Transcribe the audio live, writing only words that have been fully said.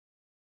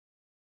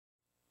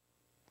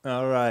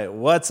All right.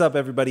 What's up,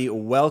 everybody?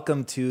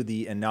 Welcome to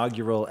the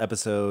inaugural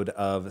episode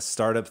of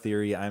Startup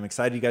Theory. I'm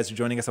excited you guys are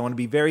joining us. I want to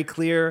be very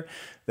clear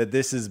that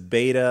this is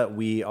beta.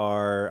 We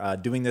are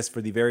doing this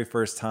for the very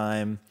first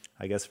time.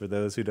 I guess for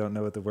those who don't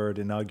know what the word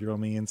inaugural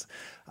means.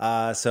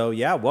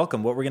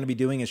 Welcome. What we're going to be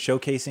doing is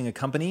showcasing a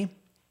company.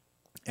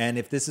 And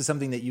if this is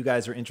something that you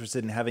guys are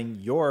interested in having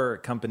your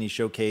company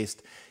showcased,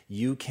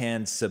 you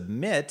can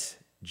submit,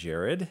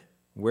 Jared.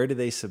 Where do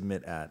they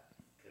submit at?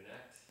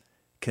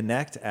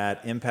 Connect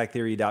at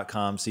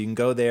impacttheory.com. So you can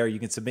go there. You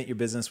can submit your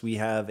business. We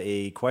have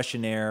a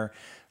questionnaire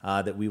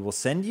that we will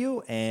send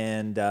you.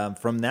 And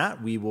from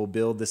that, we will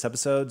build this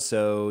episode.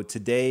 So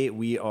today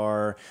we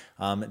are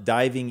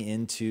diving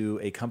into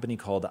a company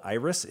called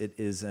Iris. It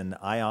is an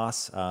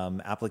iOS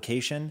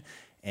application.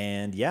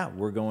 And yeah,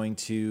 we're going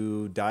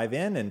to dive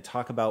in and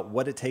talk about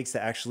what it takes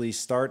to actually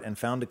start and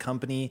found a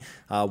company.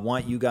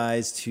 Want you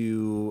guys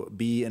to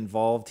be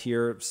involved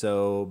here.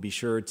 So be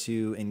sure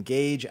to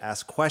engage,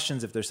 ask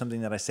questions. If there's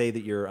something that I say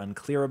that you're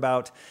unclear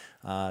about,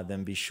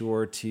 then be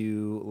sure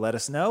to let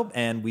us know.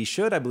 And we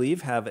should, I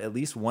believe, have at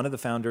least one of the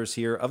founders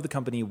here of the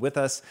company with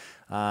us.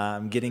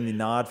 I'm getting the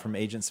nod from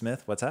Agent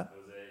Smith. What's that?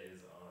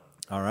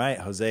 All right,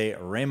 Jose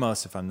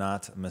Ramos, if I'm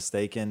not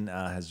mistaken,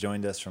 has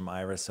joined us from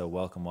Iris. So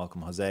welcome,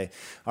 Jose.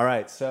 All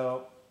right,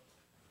 so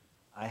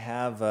I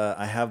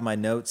have my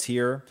notes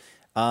here.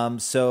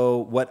 So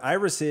what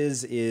Iris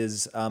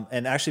is,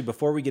 and actually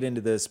before we get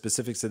into the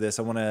specifics of this,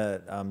 I want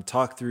to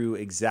talk through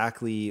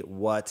exactly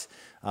what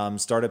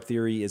Startup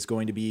Theory is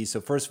going to be.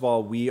 So first of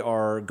all, we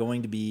are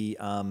going to be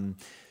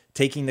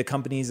taking the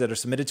companies that are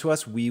submitted to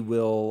us. We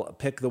will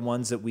pick the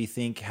ones that we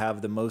think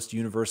have the most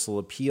universal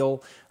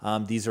appeal.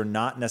 These are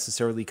not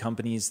necessarily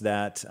companies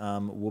that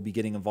we'll be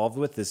getting involved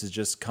with. This is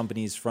just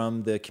companies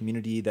from the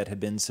community that have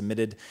been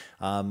submitted.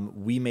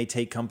 We may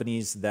take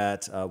companies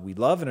that we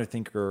love and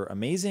think are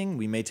amazing.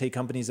 We may take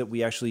companies that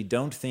we actually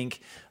don't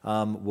think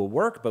will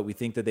work, but we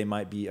think that they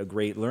might be a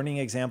great learning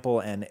example,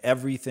 and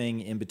everything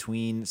in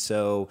between.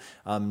 So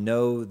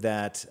know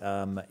that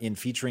in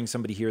featuring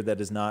somebody here that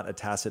is not a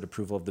tacit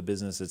approval of the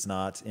business, it's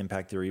not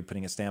Impact Theory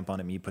putting a stamp on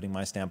it, me putting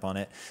my stamp on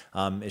it.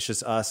 It's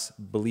just us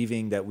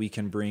believing that we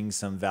can bring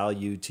some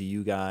value to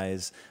you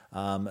guys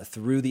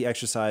through the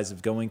exercise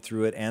of going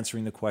through it,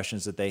 answering the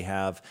questions that they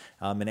have,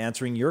 and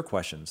answering your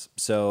questions.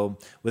 So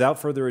without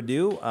further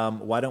ado,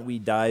 why don't we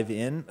dive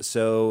in?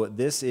 So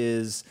this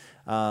is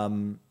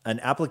an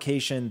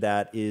application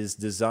that is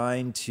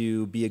designed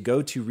to be a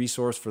go-to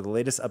resource for the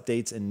latest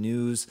updates and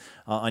news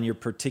on your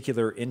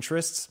particular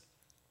interests.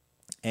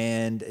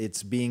 And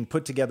it's being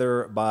put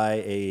together by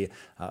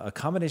a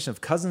combination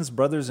of cousins,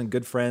 brothers, and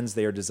good friends.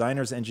 They are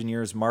designers,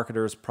 engineers,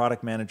 marketers,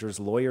 product managers,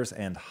 lawyers,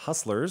 and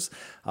hustlers.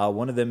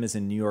 One of them is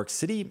in New York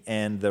City,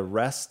 and the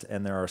rest,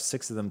 and there are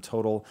 6 of them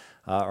total,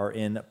 are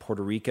in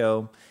Puerto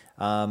Rico.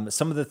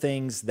 Some of the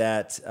things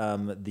that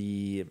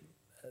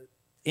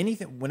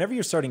whenever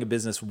you're starting a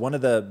business, one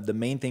of the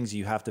main things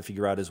you have to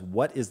figure out is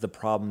what is the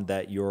problem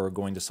that you're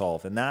going to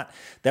solve. And that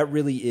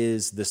really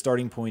is the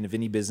starting point of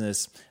any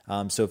business.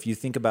 So if you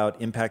think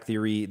about Impact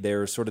Theory,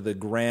 there's sort of the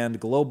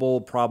grand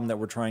global problem that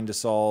we're trying to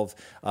solve,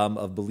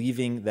 of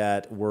believing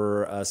that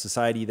we're a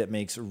society that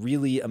makes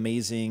really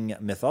amazing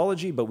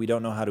mythology, but we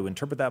don't know how to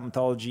interpret that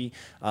mythology.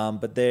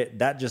 But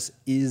that just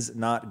is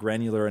not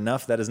granular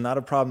enough. That is not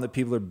a problem that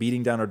people are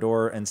beating down our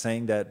door and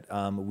saying that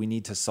we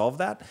need to solve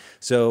that.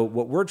 So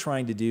what we're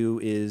trying to do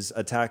is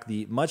attack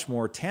the much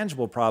more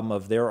tangible problem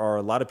of there are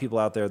a lot of people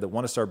out there that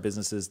want to start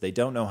businesses. They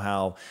don't know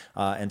how.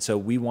 And so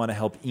we want to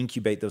help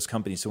incubate those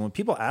companies. So when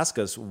people ask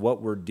us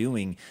what we're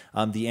doing,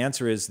 the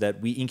answer is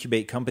that we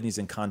incubate companies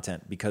and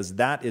content, because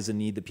that is a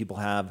need that people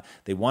have.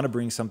 They want to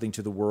bring something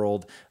to the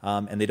world,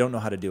 and they don't know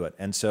how to do it.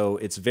 And so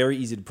it's very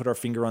easy to put our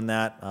finger on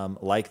that,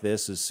 like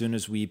this. As soon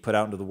as we put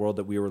out into the world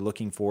that we were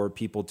looking for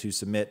people to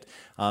submit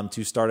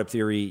to Startup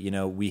Theory,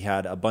 we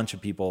had a bunch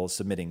of people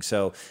submitting.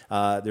 So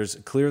there's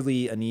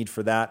clearly a need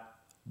for that.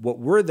 What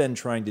we're then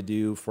trying to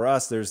do for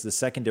us, there's the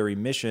secondary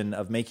mission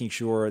of making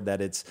sure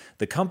that it's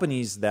the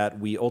companies that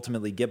we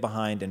ultimately get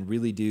behind and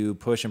really do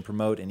push and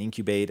promote and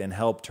incubate and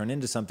help turn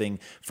into something.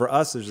 For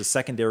us, there's a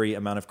secondary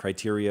amount of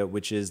criteria,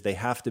 which is they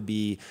have to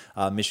be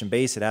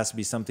mission-based. It has to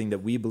be something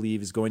that we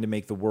believe is going to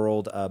make the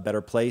world a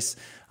better place.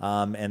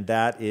 And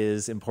that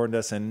is important to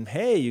us. And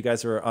hey, you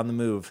guys are on the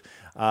move.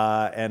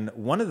 And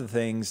one of the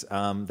things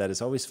that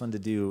is always fun to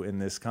do in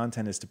this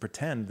content is to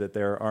pretend that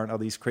there aren't all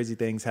these crazy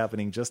things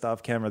happening just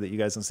off camera that you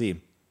guys don't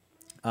see.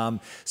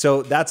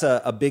 So that's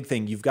a big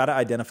thing. You've got to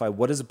identify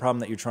what is the problem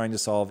that you're trying to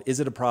solve.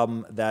 Is it a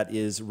problem that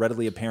is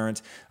readily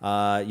apparent?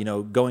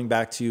 Going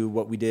back to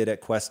what we did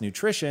at Quest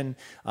Nutrition,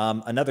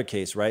 another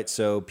case, right?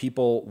 So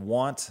people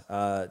want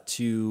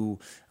to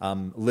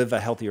live a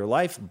healthier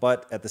life,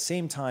 but at the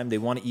same time, they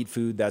want to eat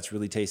food that's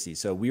really tasty.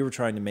 So we were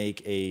trying to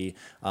make a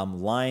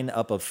line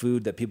up of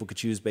food that people could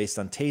choose based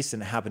on taste,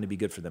 and it happened to be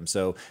good for them.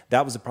 So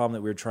that was a problem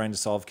that we were trying to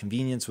solve.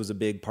 Convenience was a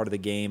big part of the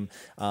game,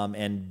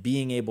 and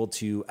being able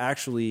to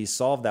actually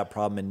solve solve that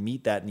problem and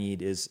meet that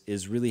need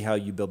is really how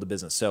you build a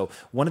business. So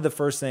one of the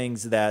first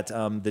things that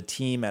the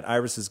team at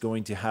Iris is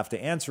going to have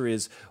to answer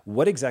is,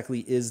 what exactly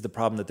is the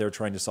problem that they're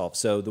trying to solve?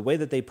 So the way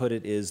that they put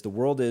it is, the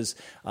world is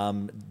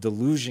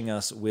deluging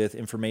us with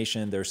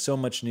information. There's so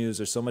much news,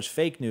 there's so much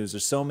fake news,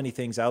 there's so many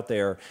things out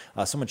there,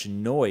 so much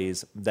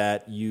noise,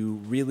 that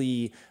you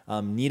really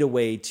need a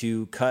way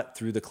to cut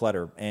through the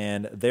clutter.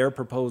 And their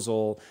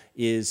proposal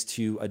is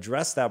to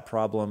address that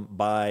problem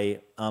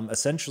by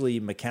essentially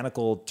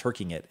mechanical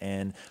turking it.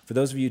 And for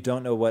those of you who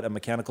don't know what a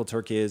mechanical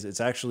Turk is,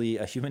 it's actually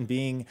a human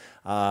being,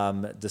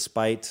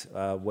 despite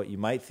what you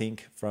might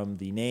think from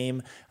the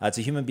name. It's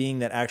a human being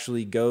that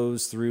actually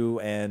goes through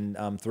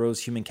and throws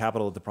human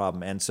capital at the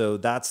problem. And so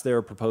that's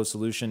their proposed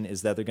solution,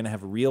 is that they're going to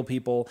have real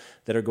people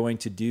that are going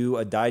to do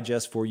a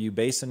digest for you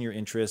based on your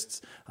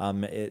interests.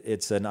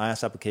 It's an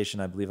iOS application.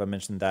 I believe I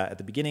mentioned that at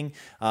the beginning.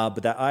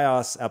 But that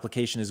iOS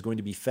application is going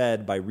to be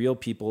fed by real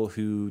people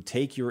who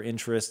take your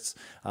interests,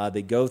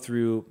 they go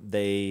through,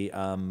 they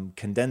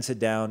condense it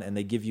down, and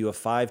they give you a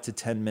 5 to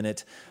 10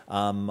 minute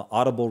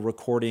audible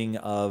recording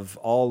of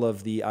all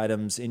of the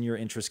items in your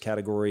interest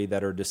category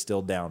that are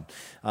distilled down.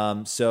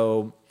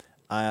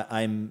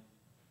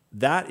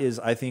 That is,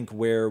 I think,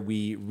 where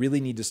we really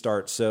need to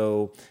start.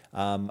 So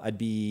I'd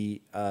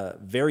be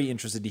very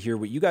interested to hear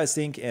what you guys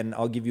think, and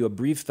I'll give you a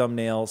brief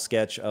thumbnail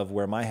sketch of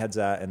where my head's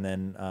at, and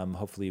then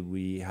hopefully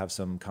we have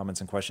some comments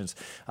and questions.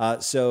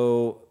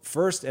 So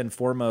first and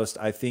foremost,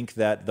 I think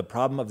that the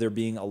problem of there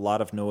being a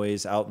lot of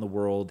noise out in the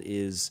world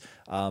is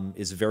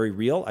very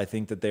real. I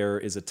think that there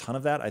is a ton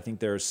of that. I think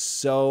there's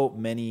so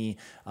many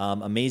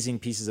amazing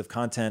pieces of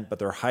content, but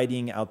they're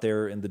hiding out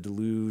there in the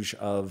deluge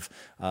of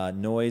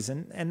noise,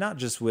 and not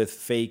just with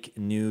fake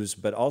news,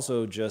 but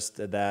also just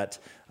that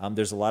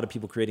there's a lot of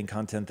people creating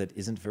content that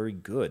isn't very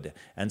good.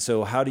 And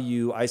so how do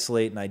you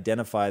isolate and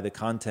identify the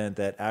content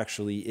that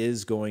actually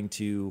is going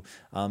to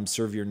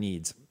serve your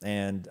needs?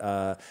 And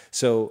I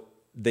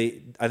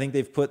think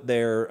they've put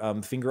their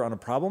finger on a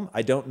problem.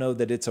 I don't know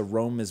that it's a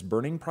Rome is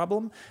burning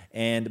problem.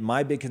 And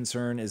my big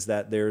concern is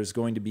that there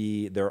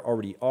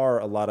already are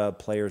a lot of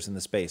players in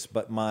the space.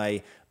 But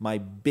my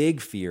big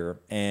fear,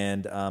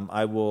 and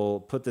I will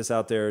put this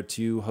out there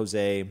to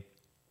Jose,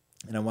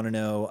 and I want to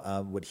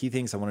know what he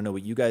thinks. I want to know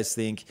what you guys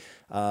think.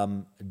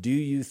 Do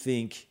you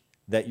think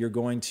that you're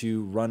going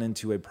to run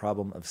into a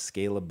problem of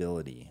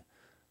scalability?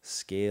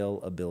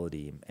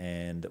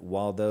 And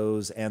while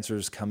those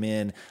answers come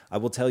in, I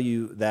will tell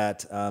you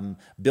that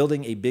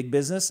building a big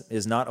business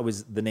is not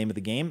always the name of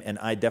the game, and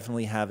I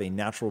definitely have a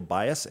natural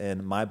bias,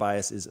 and my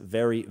bias is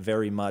very,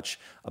 very much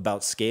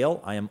about scale.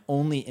 I am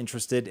only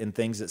interested in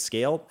things that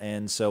scale,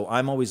 and so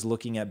I'm always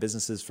looking at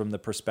businesses from the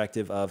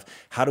perspective of,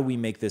 how do we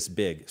make this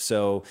big?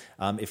 So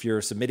if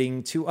you're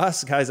submitting to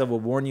us, guys, I will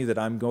warn you that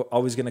I'm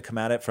always going to come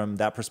at it from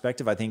that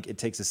perspective. I think it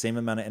takes the same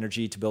amount of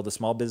energy to build a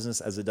small business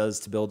as it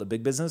does to build a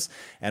big business.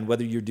 And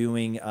whether you're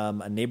doing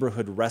a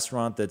neighborhood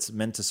restaurant that's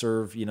meant to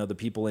serve, the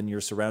people in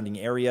your surrounding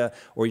area,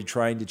 or you're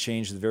trying to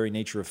change the very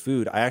nature of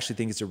food, I actually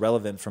think it's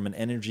irrelevant from an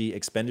energy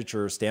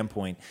expenditure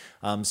standpoint.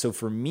 So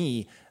for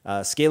me,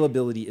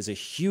 scalability is a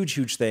huge,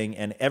 huge thing.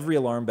 And every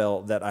alarm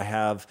bell that I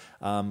have,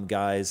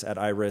 guys at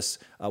Iris,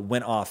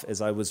 went off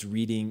as I was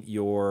reading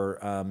your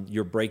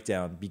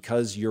breakdown,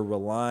 because you're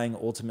relying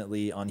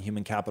ultimately on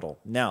human capital.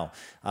 Now,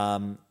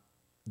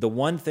 the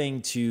one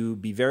thing to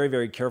be very,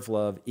 very careful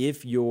of,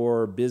 if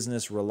your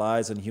business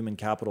relies on human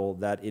capital,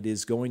 that it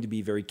is going to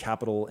be very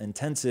capital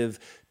intensive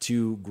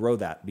to grow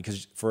that.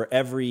 Because for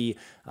every,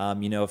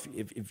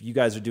 if you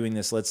guys are doing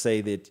this, let's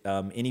say that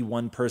any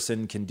one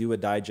person can do a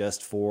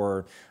digest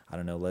for, I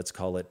don't know, let's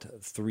call it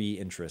 3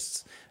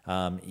 interests.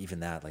 Even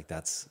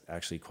that's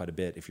actually quite a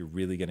bit if you're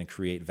really going to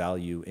create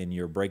value in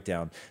your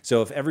breakdown.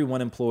 So if every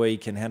one employee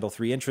can handle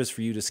 3 interests,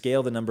 for you to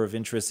scale the number of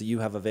interests that you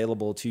have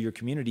available to your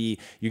community,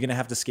 you're going to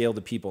have to scale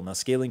the people. Now,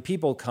 scaling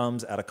people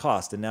comes at a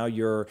cost, and now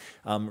you're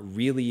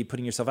really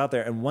putting yourself out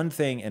there. And one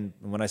thing, and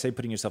when I say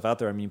putting yourself out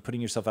there, I mean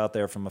putting yourself out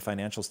there from a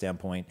financial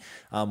standpoint.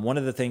 One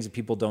of the things that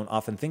people don't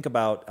often think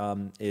about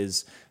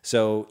is,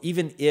 so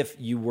even if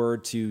you were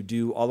to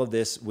do all of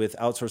this with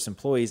outsourced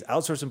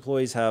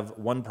employees have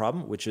one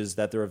problem, which is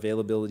that their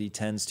availability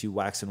tends to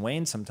wax and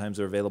wane. Sometimes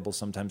they're available,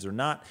 sometimes they're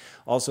not.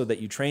 Also, that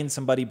you train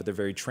somebody, but they're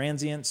very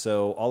transient.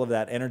 So all of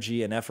that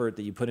energy and effort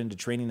that you put into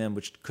training them,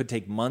 which could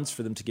take months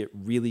for them to get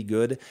really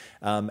good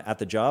at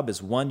the job,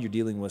 is one, you're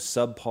dealing with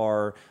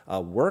subpar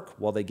work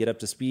while they get up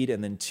to speed.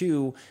 And then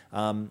 2,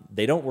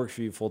 they don't work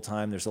for you full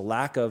time. There's a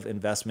lack of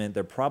investment.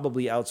 They're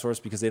probably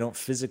outsourced because they don't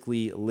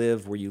physically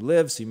live where you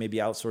live. So you may be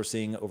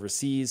outsourcing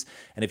overseas.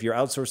 And if you're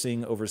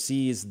outsourcing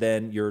overseas,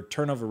 then your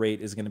turnover turnover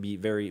rate is going to be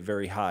very,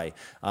 very high.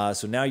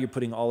 So now you're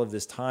putting all of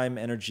this time,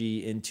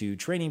 energy into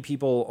training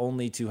people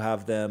only to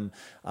have them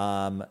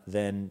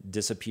then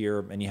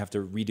disappear, and you have to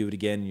redo it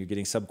again. You're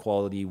getting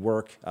sub-quality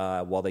work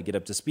while they get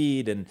up to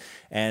speed.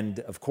 And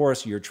of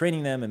course, you're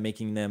training them and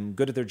making them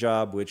good at their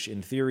job, which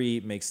in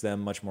theory makes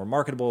them much more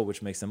marketable,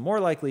 which makes them more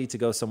likely to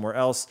go somewhere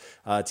else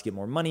to get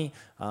more money.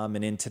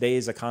 And in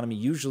today's economy,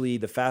 usually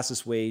the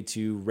fastest way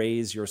to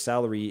raise your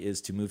salary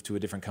is to move to a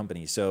different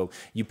company. So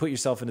you put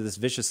yourself into this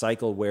vicious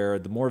cycle where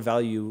the more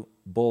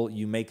valuable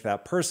you make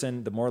that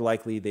person, the more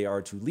likely they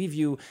are to leave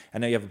you,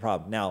 and now you have a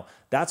problem. Now,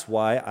 that's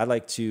why I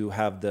like to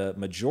have the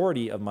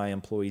majority of my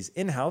employees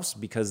in-house,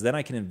 because then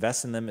I can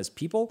invest in them as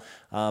people.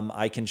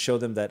 I can show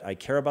them that I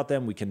care about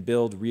them. We can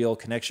build real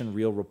connection,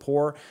 real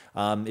rapport.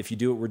 If you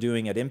do what we're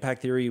doing at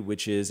Impact Theory,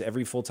 which is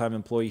every full-time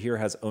employee here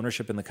has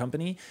ownership in the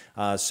company.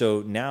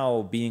 So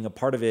now being a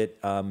part of it,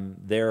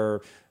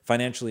 they're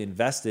financially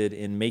invested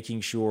in making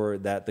sure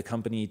that the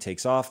company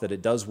takes off, that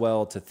it does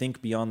well, to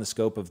think beyond the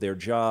scope of their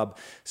job.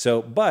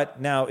 So,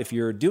 but now if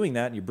you're doing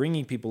that and you're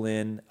bringing people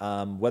in,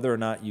 whether or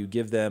not you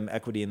give them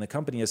equity in the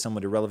company is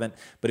somewhat irrelevant.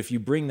 But if you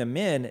bring them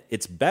in,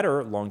 it's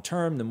better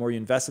long-term. The more you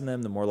invest in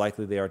them, the more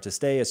likely they are to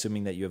stay,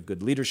 assuming that you have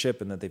good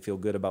leadership and that they feel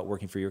good about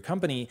working for your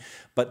company.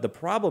 But the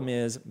problem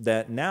is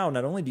that now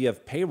not only do you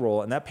have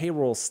payroll, and that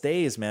payroll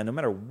stays, man, no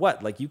matter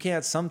what. Like you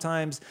can't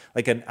sometimes,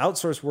 like an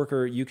outsourced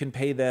worker, you can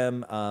pay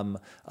them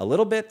a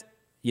little bit,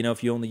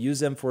 if you only use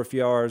them for a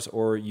few hours,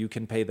 or you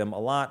can pay them a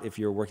lot if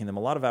you're working them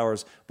a lot of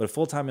hours. But a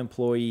full-time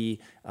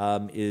employee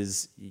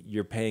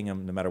you're paying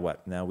them no matter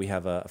what. Now we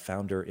have a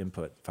founder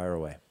input. Fire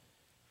away.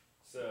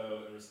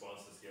 So in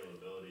response to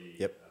scalability,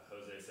 yep.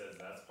 Jose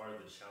says that's part of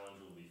the challenge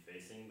we'll be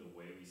facing. The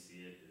way we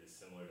see it is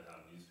similar to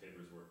how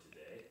newspapers work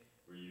today,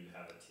 where you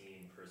have a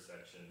team per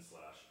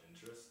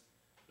section/interest,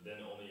 but then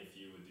only a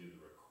few would do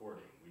the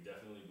recording. We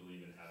definitely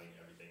believe in having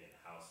everything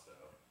in-house,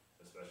 though,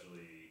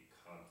 especially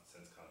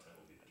since content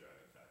will be the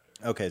driving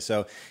factor. Okay,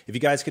 so if you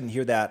guys couldn't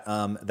hear that,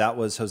 that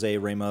was Jose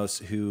Ramos,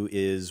 who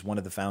is one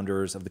of the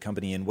founders of the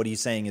company. And what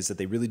he's saying is that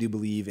they really do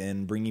believe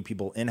in bringing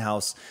people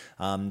in-house.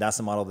 That's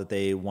the model that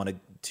they wanted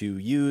to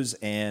use.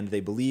 And they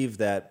believe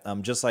that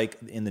just like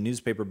in the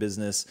newspaper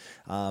business,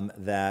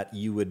 that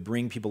you would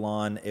bring people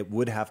on, it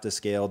would have to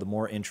scale. The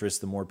more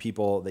interest, the more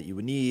people that you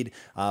would need,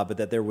 but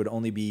that there would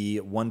only be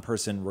one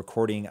person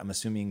recording, I'm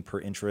assuming,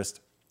 per interest,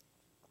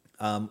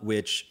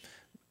 which...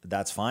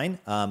 That's fine.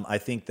 I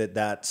think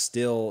that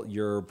still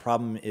your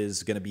problem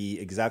is going to be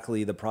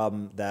exactly the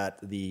problem that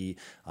the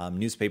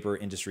newspaper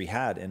industry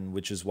had, and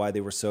which is why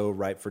they were so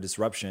ripe for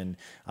disruption.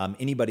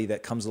 Anybody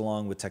that comes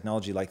along with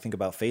technology, like think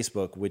about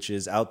Facebook, which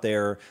is out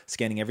there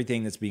scanning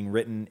everything that's being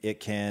written, it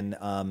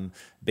can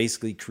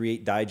basically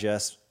create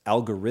digests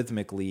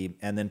algorithmically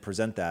and then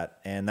present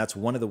that. And that's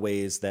one of the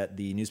ways that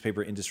the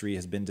newspaper industry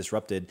has been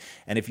disrupted.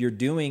 And if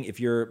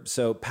you're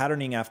so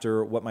patterning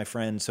after what my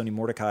friend Sony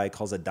Mordecai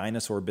calls a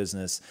dinosaur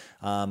business,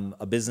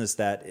 a business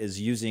that is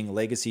using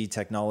legacy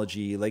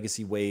technology,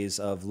 legacy ways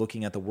of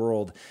looking at the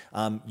world,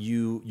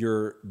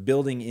 you're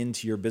building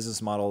into your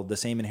business model the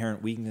same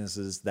inherent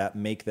weaknesses that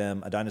make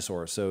them a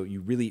dinosaur. So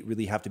you really,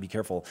 really have to be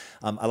careful.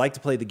 I like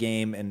to play the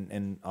game,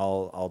 and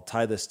I'll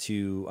tie this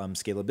to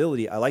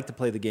scalability. I like to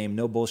play the game,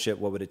 no bullshit,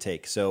 what would it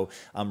take? So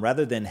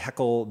rather than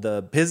heckle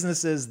the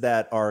businesses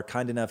that are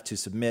kind enough to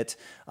submit,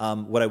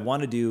 what I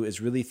want to do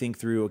is really think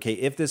through, okay,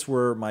 if this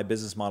were my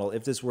business model,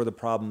 if this were the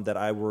problem that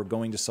I were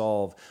going to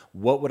solve,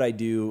 what would I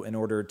do in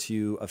order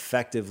to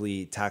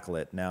effectively tackle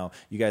it? Now,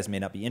 you guys may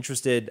not be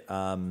interested,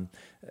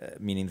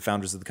 meaning the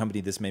founders of the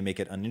company. This may make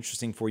it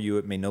uninteresting for you.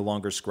 It may no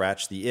longer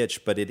scratch the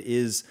itch, but it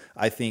is,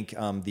 I think,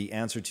 the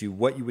answer to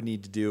what you would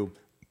need to do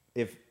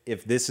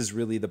if this is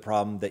really the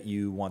problem that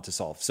you want to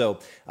solve. So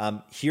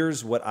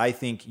here's what I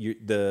think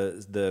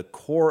the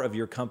core of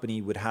your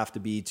company would have to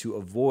be to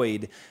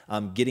avoid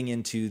getting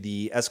into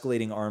the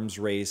escalating arms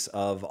race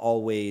of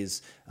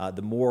always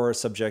the more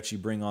subjects you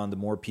bring on, the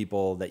more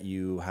people that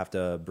you have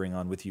to bring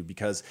on with you.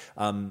 Because,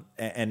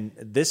 and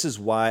this is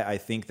why I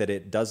think that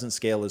it doesn't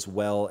scale as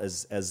well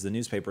as the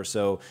newspaper.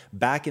 So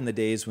back in the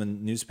days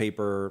when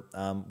newspaper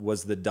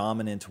was the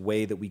dominant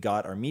way that we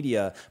got our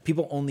media,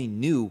 people only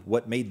knew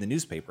what made the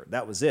newspaper.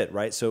 That was it,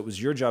 right? So it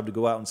was your job to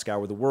go out and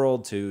scour the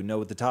world, to know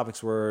what the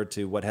topics were,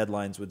 to what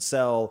headlines would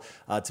sell,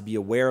 to be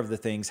aware of the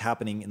things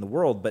happening in the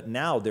world. But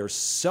now there's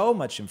so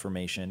much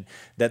information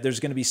that there's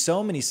going to be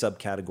so many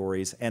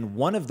subcategories. And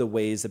one of the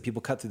ways that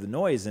people cut through the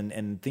noise,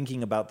 and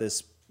thinking about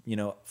this,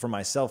 for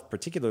myself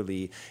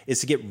particularly,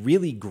 is to get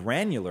really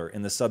granular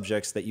in the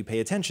subjects that you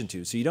pay attention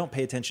to. So you don't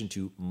pay attention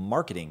to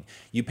marketing.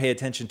 You pay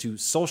attention to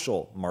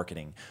social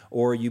marketing,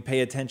 or you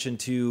pay attention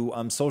to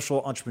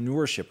social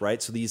entrepreneurship,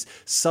 right? So these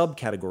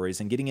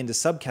subcategories, and getting into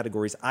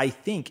subcategories, I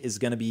think, is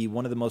going to be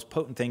one of the most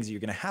potent things that you're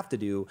going to have to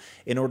do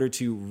in order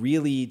to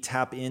really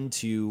tap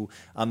into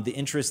the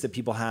interest that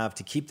people have,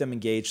 to keep them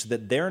engaged, so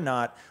that they're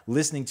not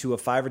listening to a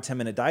 5 or 10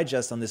 minute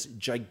digest on this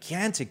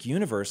gigantic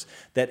universe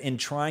that, in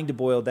trying to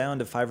boil down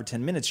to 5 5 or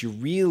 10 minutes, you're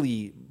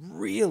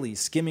really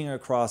skimming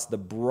across the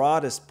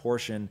broadest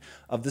portion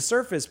of the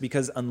surface,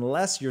 because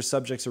unless your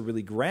subjects are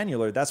really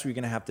granular, that's what you're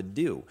going to have to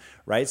do,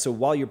 right? So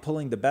while you're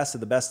pulling the best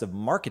of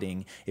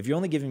marketing, if you're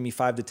only giving me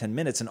 5 to 10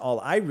 minutes and all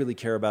I really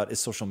care about is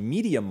social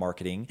media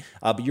marketing,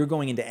 but you're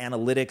going into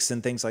analytics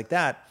and things like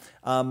that,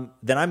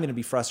 then I'm going to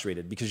be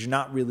frustrated because you're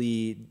not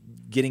really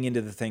getting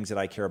into the things that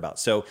I care about.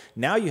 So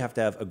now you have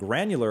to have a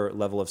granular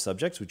level of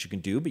subjects, which you can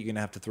do, but you're going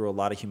to have to throw a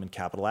lot of human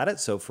capital at it.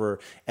 So for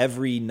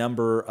every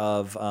number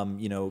of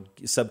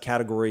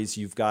subcategories,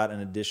 you've got an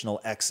additional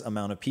X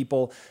amount of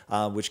people,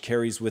 which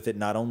carries with it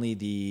not only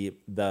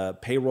the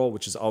payroll,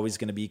 which is always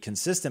going to be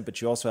consistent, but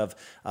you also have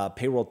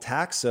payroll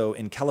tax. So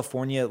in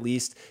California, at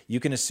least, you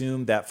can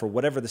assume that for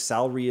whatever the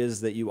salary is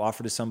that you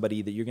offer to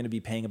somebody, that you're going to be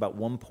paying about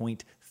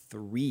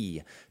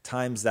 1.3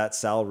 times that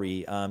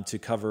salary to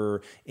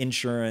cover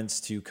insurance,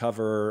 to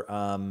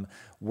cover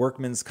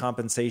workman's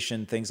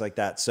compensation, things like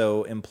that.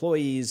 So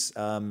employees,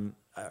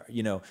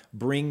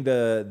 bring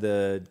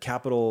the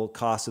capital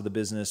cost of the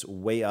business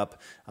way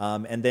up.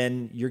 And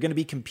then you're going to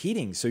be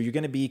competing. So you're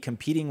going to be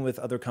competing with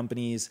other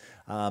companies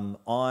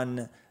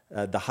on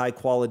the high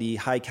quality,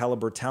 high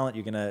caliber talent.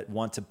 You're going to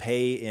want to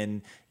pay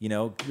in,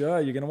 you're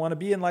going to want to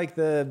be in like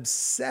the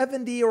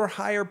 70 or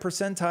higher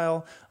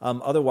percentile.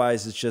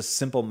 Otherwise, it's just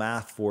simple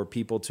math for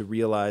people to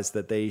realize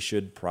that they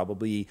should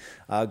probably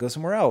go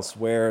somewhere else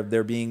where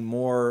they're being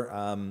more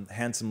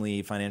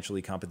handsomely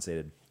financially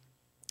compensated.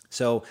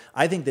 So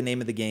I think the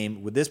name of the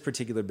game with this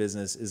particular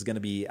business is going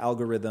to be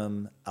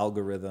algorithm.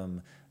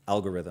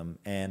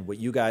 And what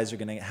you guys are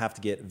going to have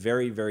to get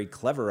very, very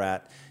clever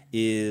at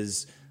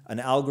is an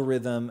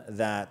algorithm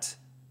that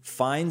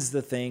finds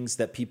the things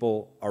that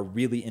people are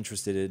really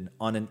interested in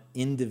on an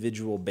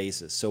individual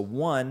basis. So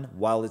one,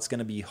 while it's going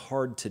to be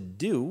hard to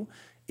do,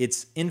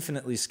 it's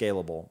infinitely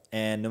scalable.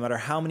 And no matter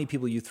how many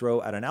people you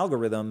throw at an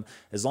algorithm,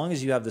 as long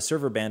as you have the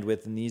server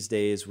bandwidth, and these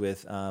days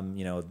with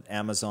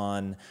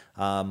Amazon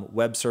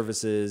Web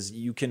Services,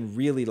 you can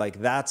really,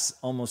 that's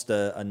almost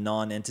a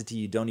non-entity.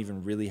 You don't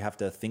even really have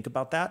to think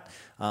about that.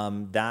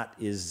 That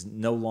is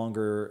no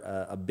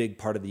longer a big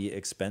part of the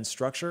expense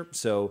structure.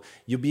 So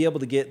you'll be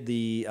able to get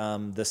the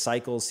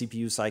cycles,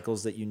 CPU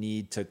cycles that you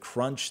need to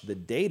crunch the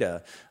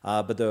data.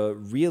 But the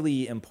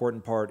really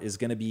important part is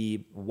going to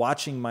be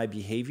watching my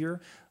behavior,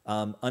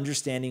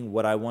 understanding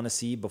what I want to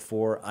see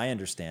before I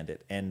understand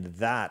it. And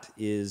that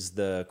is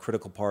the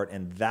critical part.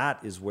 And that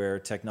is where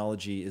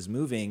technology is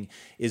moving,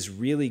 is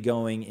really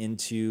going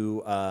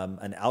into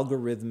an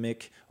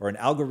algorithmic or an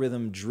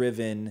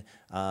algorithm-driven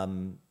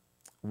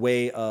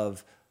way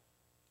of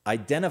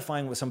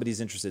identifying what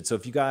somebody's interested. So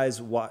if you guys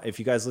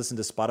listen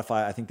to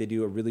Spotify, I think they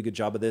do a really good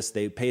job of this.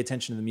 They pay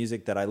attention to the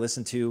music that I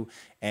listen to,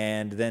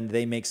 and then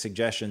they make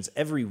suggestions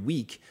every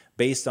week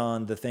based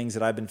on the things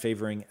that I've been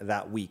favoring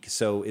that week.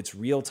 So it's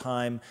real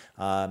time.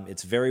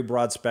 It's very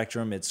broad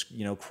spectrum. It's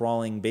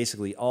crawling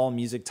basically all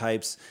music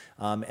types,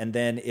 and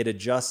then it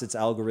adjusts its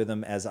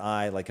algorithm as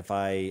if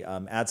I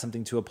add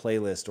something to a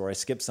playlist or I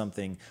skip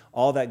something.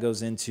 All that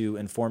goes into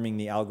informing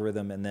the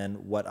algorithm and then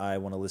what I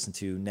want to listen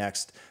to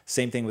next.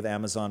 Same thing with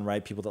Amazon,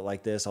 right? People that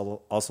like this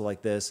also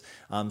like this.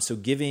 So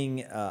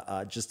giving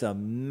just a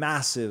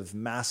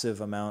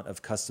massive amount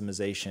of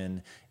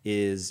customization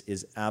is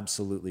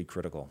absolutely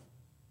critical.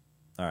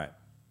 All right.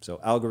 So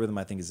algorithm,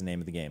 I think, is the name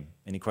of the game.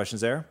 Any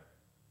questions there?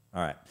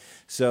 All right.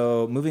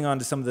 So moving on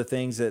to some of the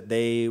things that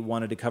they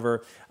wanted to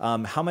cover.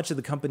 How much of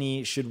the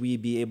company should we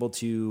be able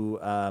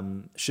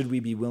to, should we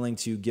be willing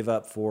to give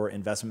up for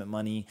investment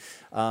money?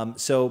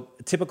 So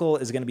typical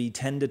is going to be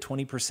 10 to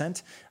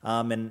 20%.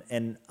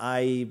 And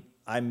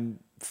I'm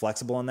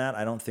flexible on that.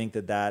 I don't think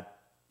that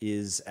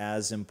is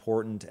as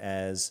important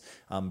as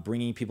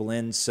bringing people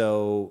in.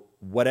 So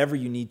whatever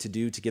you need to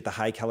do to get the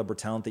high caliber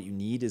talent that you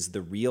need is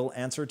the real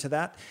answer to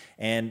that.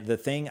 And the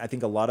thing I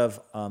think a lot of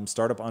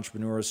startup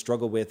entrepreneurs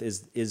struggle with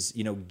is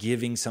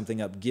giving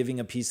something up, giving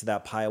a piece of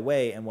that pie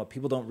away. And what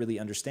people don't really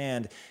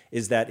understand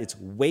is that it's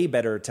way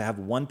better to have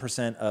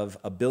 1% of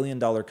a $1 billion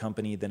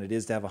company than it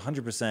is to have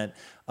 100%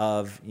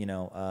 of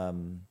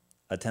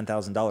a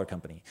 $10,000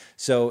 company.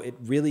 So it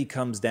really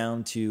comes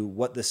down to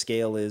what the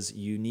scale is.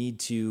 You need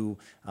to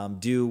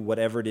do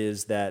whatever it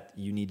is that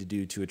you need to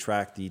do to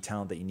attract the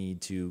talent that you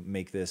need to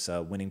make this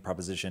a winning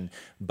proposition.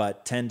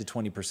 But 10 to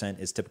 20%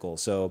 is typical.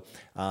 So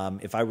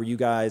if I were you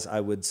guys, I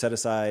would set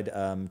aside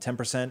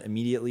 10%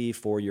 immediately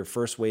for your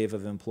first wave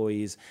of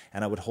employees,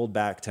 and I would hold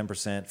back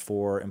 10%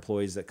 for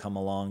employees that come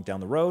along down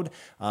the road.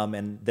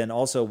 And then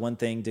also one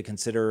thing to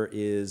consider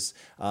is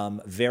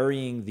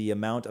varying the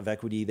amount of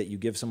equity that you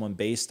give someone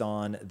based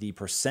on the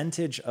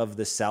percentage of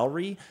the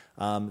salary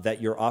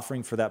that you're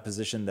offering for that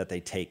position that they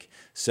take.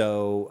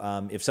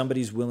 So if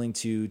somebody's willing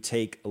to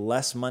take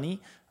less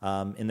money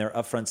in their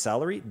upfront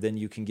salary, then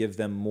you can give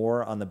them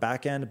more on the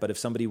back end. But if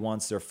somebody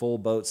wants their full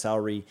boat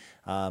salary,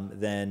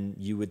 then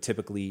you would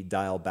typically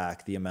dial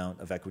back the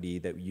amount of equity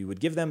that you would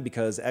give them,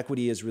 because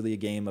equity is really a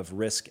game of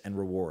risk and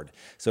reward.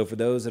 So for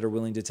those that are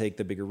willing to take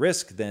the bigger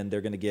risk, then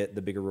they're going to get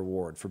the bigger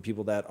reward. For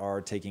people that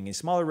are taking a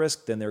smaller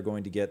risk, then they're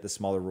going to get the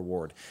smaller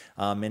reward.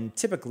 And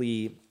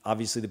typically,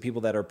 obviously, the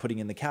people that are putting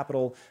in the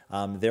capital,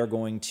 they're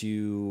going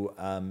to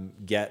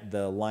get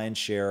the lion's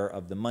share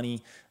of the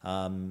money,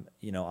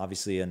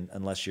 obviously,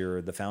 unless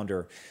you're the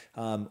founder.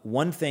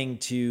 One thing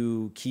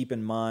to keep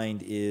in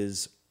mind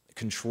is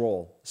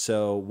control.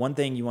 So one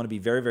thing you want to be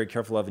very, very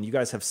careful of, and you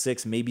guys have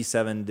 6, maybe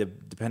 7,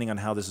 depending on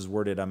how this is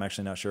worded. I'm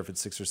actually not sure if it's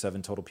 6 or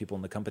 7 total people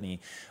in the company.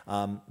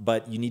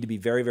 But you need to be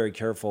very, very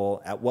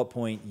careful at what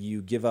point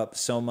you give up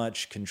so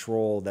much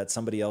control that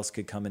somebody else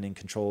could come in and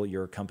control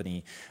your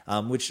company.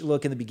 Which,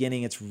 look, in the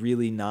beginning, it's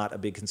really not a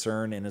big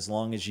concern. And as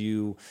long as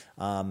you,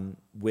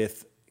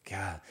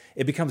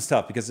 it becomes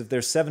tough, because if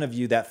there's 7 of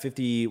you, that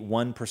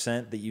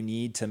 51% that you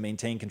need to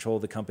maintain control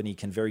of the company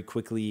can very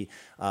quickly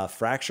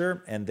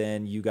fracture. And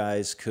then you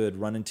guys could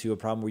run into a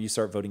problem where you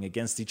start voting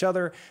against each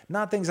other.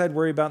 Not things I'd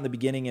worry about in the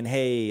beginning. And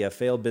hey, a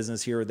failed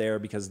business here or there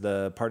because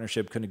the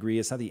partnership couldn't agree.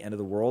 It's not the end of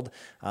the world.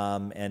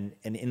 And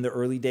in the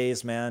early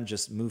days, man,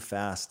 just move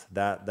fast.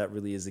 That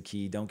really is the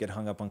key. Don't get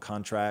hung up on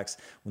contracts.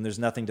 When there's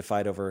nothing to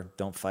fight over,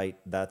 don't fight.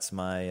 That's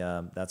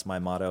my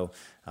motto.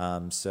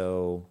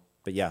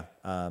 But yeah,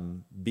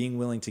 being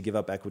willing to give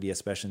up equity,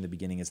 especially in the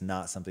beginning, is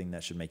not something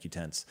that should make you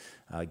tense.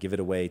 Give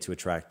it away to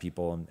attract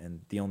people.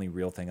 And the only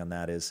real thing on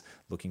that is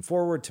looking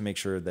forward to make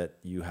sure that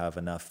you have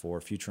enough for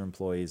future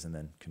employees, and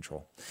then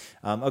control.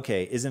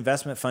 Okay, is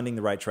investment funding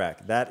the right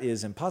track? That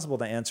is impossible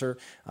to answer.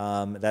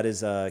 That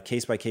is a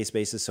case-by-case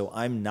basis. So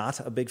I'm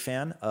not a big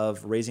fan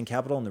of raising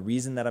capital. And the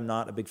reason that I'm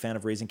not a big fan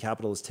of raising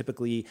capital is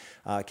typically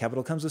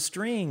capital comes with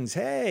strings.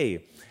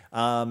 Hey!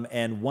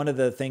 And one of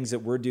the things that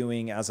we're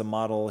doing as a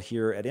model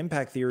here at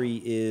Impact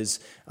Theory is,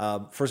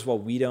 first of all,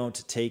 we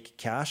don't take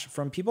cash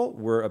from people.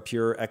 We're a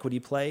pure equity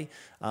play.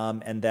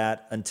 And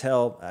that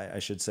until, I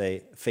should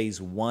say,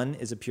 phase 1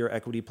 is a pure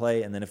equity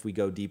play. And then if we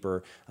go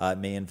deeper, it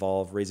may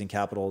involve raising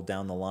capital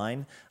down the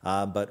line.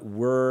 But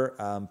we're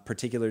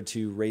particular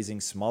to raising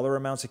smaller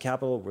amounts of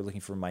capital. We're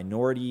looking for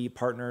minority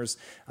partners.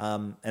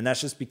 And that's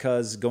just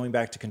because, going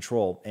back to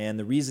control. And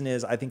the reason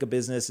is, I think a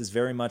business is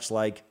very much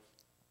like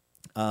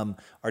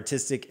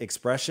artistic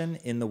expression,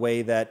 in the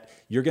way that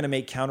you're going to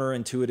make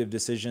counterintuitive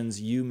decisions.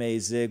 You may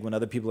zig when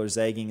other people are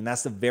zagging. And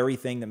that's the very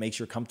thing that makes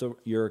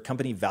your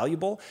company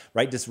valuable,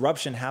 right?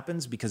 Disruption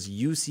happens because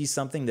you see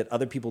something that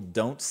other people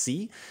don't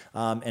see.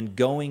 And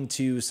going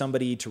to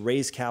somebody to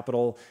raise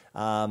capital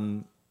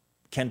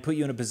can put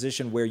you in a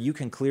position where you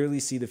can clearly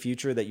see the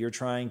future that you're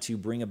trying to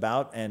bring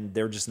about, and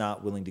they're just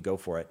not willing to go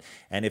for it.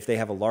 And if they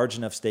have a large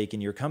enough stake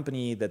in your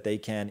company that they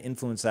can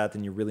influence that,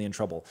 then you're really in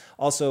trouble.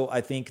 Also, I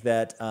think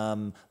that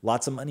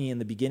lots of money in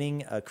the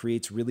beginning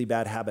creates really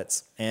bad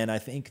habits. And I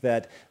think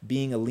that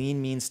being a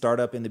lean, mean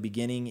startup in the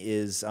beginning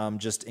is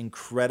just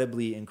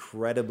incredibly,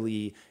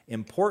 incredibly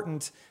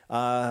important.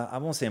 I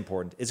won't say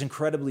important. It's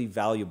incredibly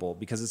valuable,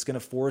 because it's going to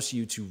force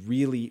you to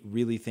really,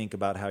 really think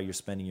about how you're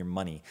spending your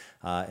money.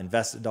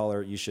 Invest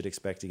 $1, you should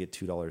expect to get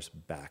 $2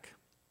 back.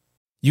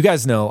 You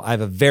guys know I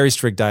have a very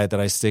strict diet that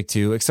I stick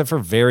to, except for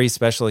very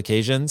special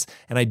occasions.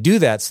 And I do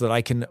that so that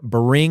I can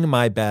bring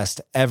my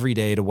best every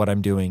day to what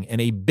I'm doing. And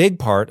a big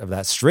part of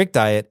that strict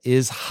diet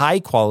is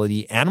high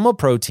quality animal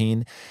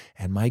protein,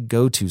 and my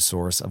go-to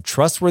source of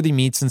trustworthy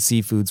meats and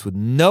seafoods with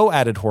no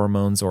added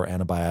hormones or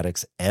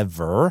antibiotics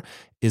ever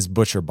is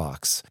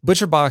ButcherBox.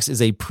 ButcherBox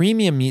is a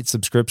premium meat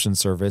subscription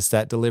service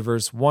that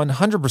delivers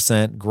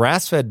 100%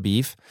 grass-fed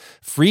beef,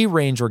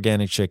 free-range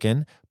organic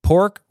chicken,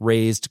 pork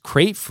raised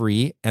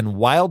crate-free, and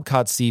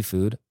wild-caught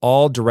seafood,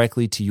 all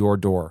directly to your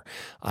door.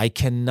 I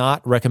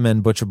cannot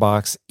recommend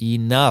ButcherBox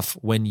enough.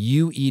 When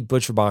you eat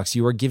ButcherBox,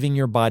 you are giving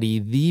your body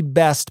the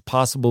best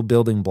possible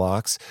building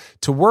blocks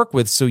to work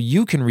with so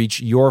you can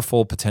reach your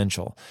full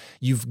potential.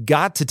 You've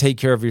got to take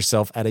care of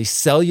yourself at a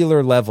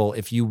cellular level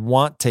if you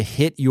want to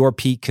hit your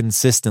peak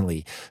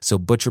consistently. So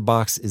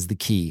ButcherBox is the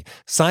key.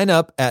 Sign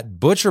up at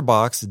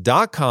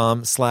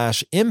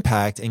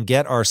butcherbox.com/impact and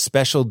get our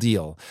special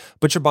deal.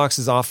 ButcherBox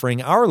is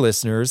offering our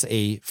listeners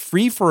a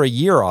free for a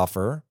year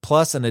offer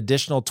plus an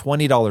additional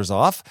 $20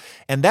 off.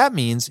 And that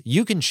means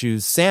you can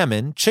choose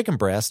salmon, chicken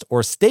breast,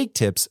 or steak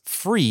tips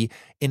free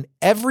in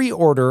every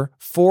order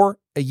for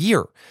a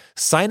year.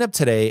 Sign up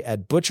today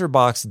at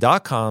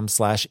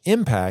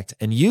butcherbox.com/impact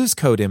and use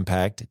code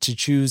IMPACT to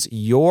choose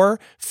your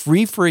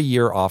free for a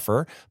year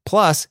offer,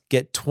 plus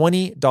get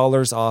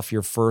 $20 off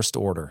your first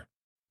order.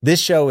 This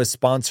show is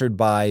sponsored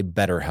by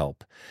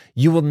BetterHelp.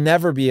 You will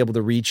never be able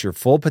to reach your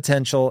full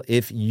potential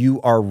if you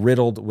are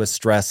riddled with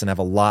stress and have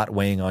a lot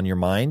weighing on your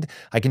mind.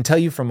 I can tell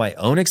you from my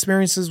own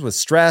experiences with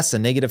stress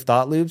and negative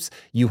thought loops,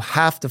 you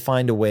have to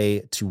find a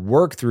way to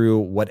work through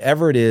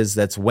whatever it is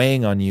that's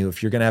weighing on you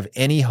if you're going to have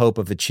any hope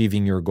of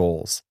achieving your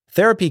goals.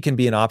 Therapy can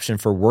be an option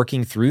for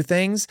working through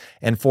things,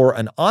 and for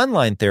an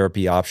online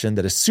therapy option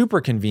that is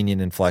super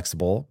convenient and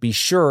flexible, be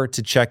sure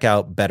to check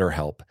out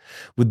BetterHelp.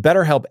 With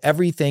BetterHelp,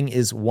 everything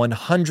is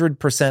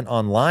 100%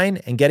 online,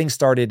 and getting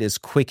started is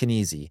quick and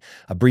easy.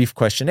 A brief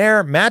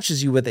questionnaire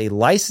matches you with a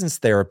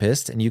licensed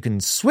therapist, and you can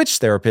switch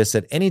therapists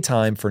at any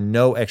time for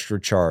no extra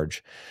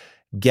charge.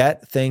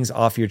 Get things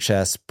off your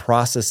chest,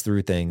 process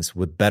through things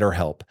with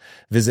BetterHelp.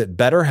 Visit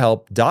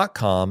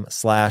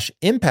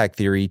betterhelp.com/impact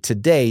theory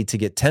today to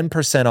get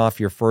 10% off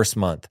your first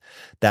month.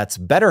 That's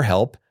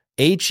BetterHelp,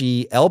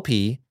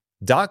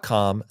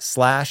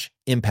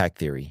 HELP.com/impact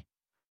theory.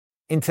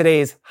 In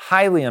today's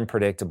highly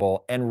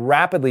unpredictable and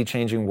rapidly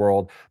changing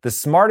world, the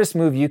smartest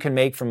move you can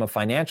make from a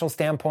financial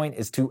standpoint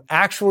is to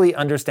actually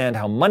understand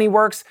how money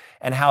works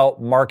and how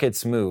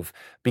markets move.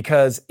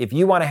 Because if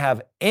you want to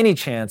have any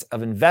chance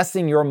of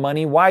investing your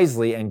money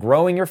wisely and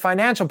growing your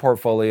financial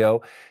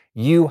portfolio,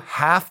 you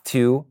have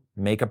to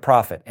make a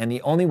profit. And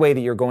the only way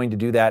that you're going to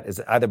do that is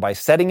either by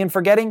setting and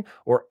forgetting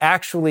or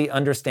actually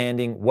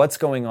understanding what's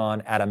going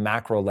on at a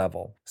macro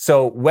level.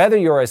 So whether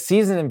you're a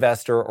seasoned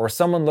investor or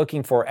someone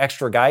looking for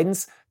extra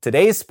guidance,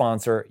 today's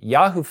sponsor,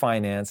 Yahoo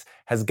Finance,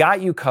 has got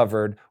you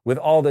covered with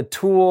all the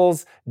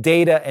tools,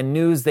 data, and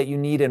news that you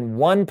need in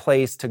one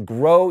place to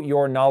grow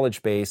your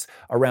knowledge base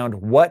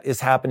around what is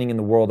happening in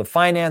the world of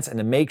finance and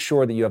to make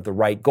sure that you have the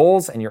right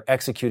goals and you're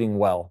executing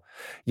well.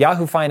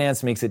 Yahoo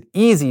Finance makes it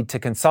easy to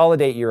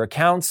consolidate your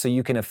accounts so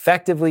you can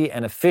effectively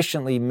and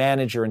efficiently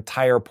manage your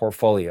entire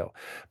portfolio.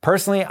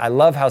 Personally, I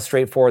love how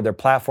straightforward their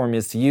platform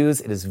is to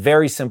use. It is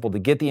very simple to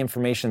get the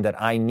information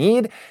that I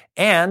need,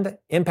 and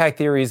Impact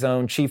Theory's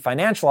own Chief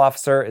Financial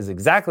Officer is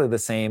exactly the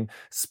same,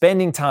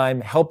 spending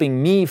time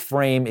helping me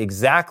frame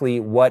exactly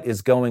what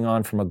is going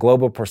on from a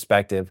global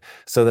perspective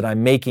so that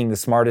I'm making the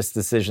smartest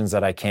decisions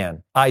that I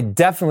can. I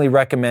definitely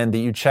recommend that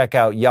you check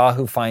out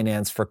Yahoo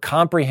Finance for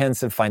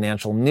comprehensive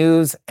financial news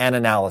and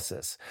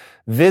analysis.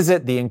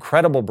 Visit the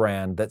incredible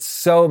brand that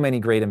so many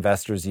great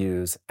investors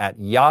use at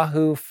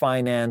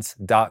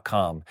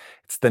yahoofinance.com.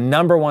 It's the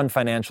 #1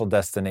 financial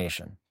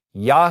destination.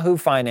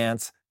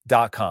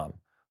 yahoofinance.com.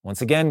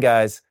 Once again,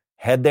 guys,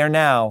 head there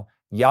now,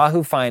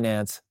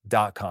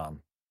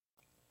 yahoofinance.com.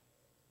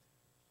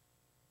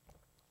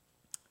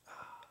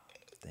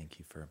 Thank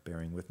you for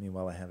bearing with me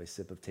while I have a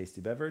sip of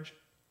tasty beverage.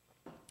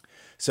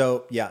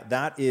 So yeah,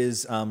 that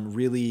is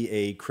really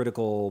a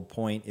critical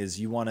point, is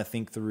you want to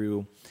think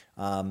through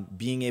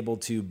being able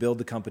to build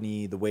the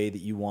company the way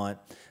that you want.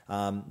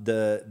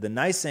 The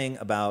nice thing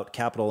about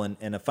capital,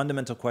 and a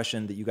fundamental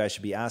question that you guys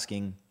should be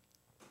asking,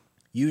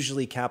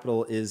 usually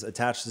capital is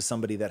attached to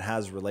somebody that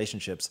has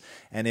relationships.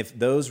 And if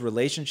those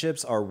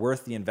relationships are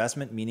worth the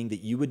investment, meaning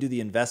that you would do the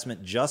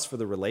investment just for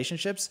the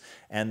relationships,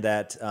 and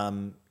that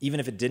even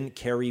if it didn't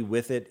carry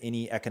with it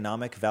any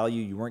economic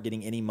value, you weren't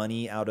getting any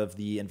money out of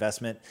the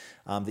investment,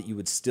 that you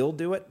would still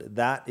do it,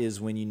 that is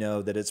when you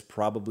know that it's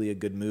probably a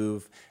good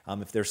move.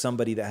 If there's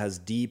somebody that has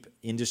deep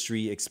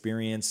industry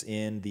experience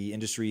in the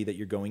industry that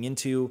you're going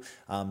into,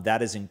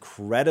 that is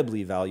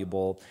incredibly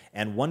valuable.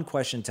 And one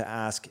question to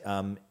ask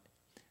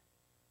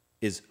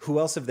is, who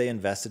else have they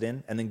invested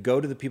in? And then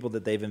go to the people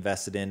that they've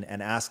invested in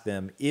and ask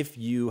them, if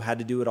you had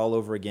to do it all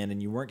over again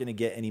and you weren't going to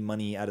get any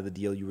money out of the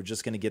deal, you were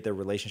just going to get their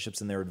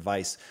relationships and their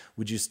advice,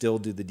 would you still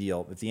do the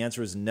deal? If the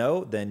answer is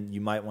no, then you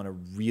might want to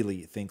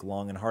really think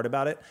long and hard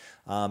about it.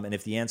 And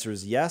if the answer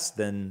is yes,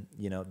 then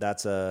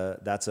that's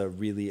a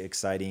really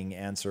exciting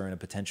answer and a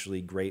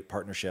potentially great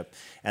partnership.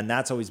 And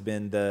that's always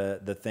been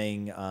the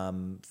thing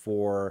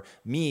for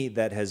me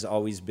that has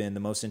always been the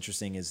most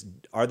interesting is,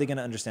 are they going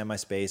to understand my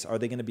space? Are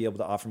they going to be able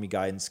to offer me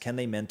guidance? Can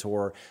they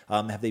mentor?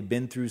 Have they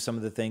been through some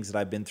of the things that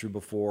I've been through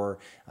before?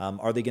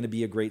 Are they going to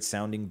be a great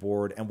sounding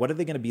board? And what are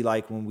they going to be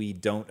like when we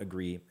don't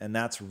agree? And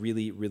that's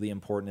really, really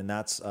important. And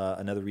that's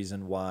another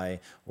reason why,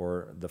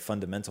 or the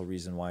fundamental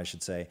reason why I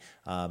should say,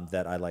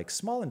 that I like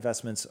small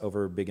investments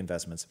over big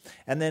investments.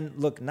 And then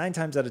look, 9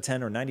 times out of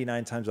 10 or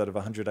 99 times out of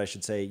 100, I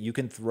should say, you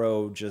can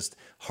throw just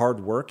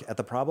hard work at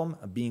the problem,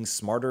 being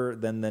smarter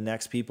than the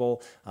next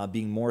people,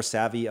 being more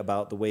savvy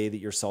about the way that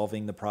you're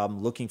solving the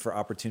problem, looking for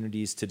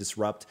opportunities to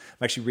disrupt.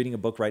 I'm actually reading a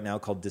book right now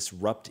called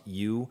Disrupt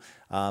You.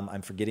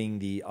 I'm forgetting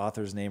the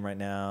author's name right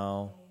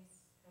now.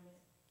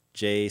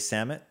 Jay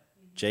Samit.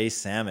 Jay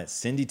Samit,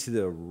 Cindy to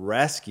the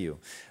rescue.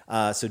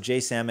 So Jay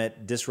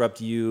Samit,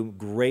 Disrupt You,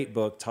 great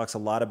book, talks a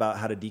lot about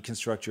how to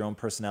deconstruct your own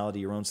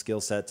personality, your own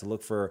skill set, to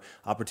look for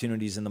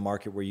opportunities in the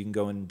market where you can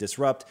go and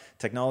disrupt.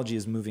 Technology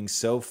is moving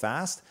so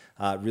fast,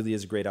 it really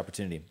is a great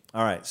opportunity.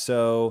 All right,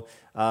 so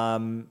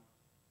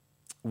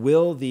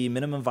will the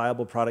minimum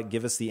viable product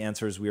give us the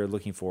answers we are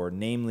looking for?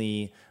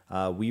 Namely,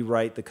 we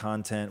write the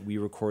content, we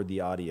record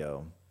the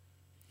audio.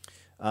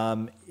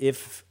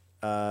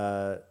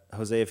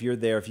 Jose, if you're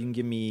there, if you can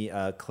give me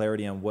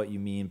clarity on what you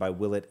mean by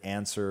will it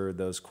answer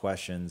those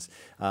questions,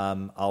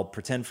 I'll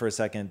pretend for a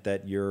second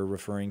that you're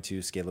referring to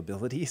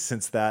scalability,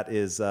 since that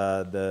is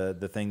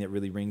the thing that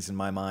really rings in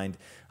my mind.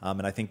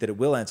 And I think that it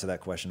will answer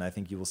that question. I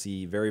think you will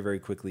see very, very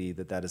quickly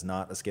that that is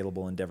not a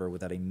scalable endeavor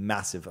without a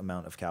massive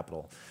amount of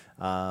capital.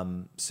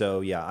 So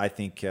yeah, I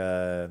think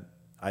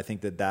I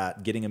think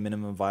that getting a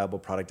minimum viable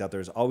product out there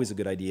is always a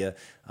good idea.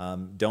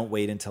 Don't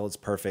wait until it's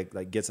perfect.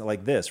 Like gets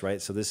like this,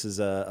 right? So this is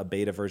a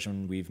beta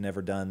version. We've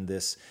never done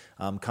this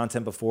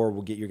content before.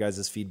 We'll get your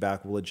guys'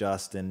 feedback. We'll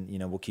adjust, and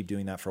we'll keep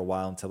doing that for a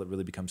while until it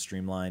really becomes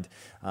streamlined.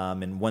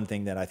 And one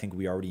thing that I think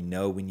we already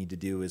know we need to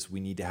do is we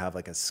need to have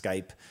like a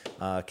Skype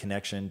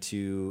connection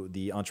to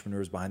the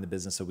entrepreneurs behind the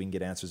business so we can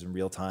get answers in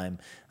real time.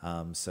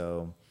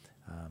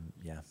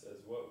 Yeah. Says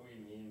what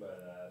we mean by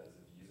that is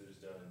if users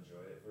don't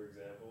enjoy it, for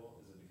example,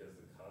 is it because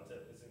the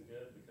content isn't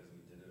good, because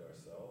we did it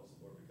ourselves,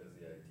 or because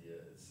the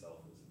idea itself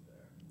isn't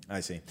there?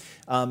 I see.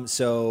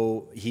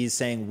 So he's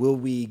saying, will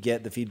we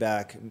get the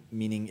feedback,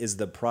 meaning is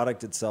the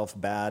product itself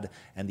bad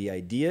and the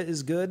idea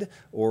is good,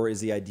 or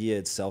is the idea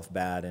itself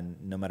bad and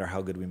no matter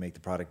how good we make the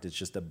product, it's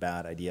just a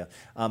bad idea?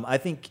 I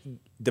think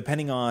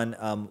depending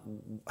on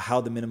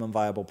how the minimum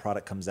viable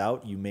product comes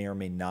out, you may or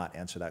may not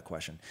answer that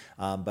question.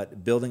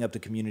 But building up the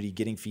community,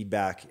 getting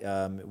feedback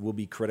will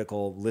be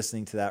critical.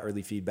 Listening to that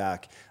early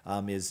feedback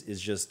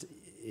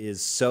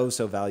is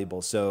so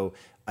valuable. So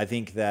I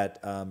think that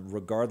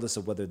regardless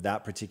of whether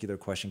that particular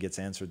question gets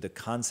answered, the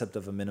concept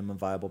of a minimum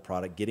viable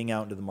product, getting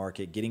out into the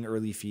market, getting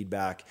early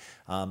feedback,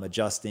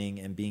 adjusting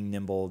and being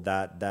nimble,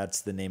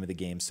 that's the name of the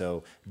game.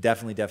 So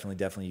definitely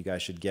you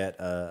guys should get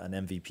an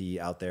MVP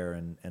out there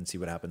and see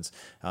what happens.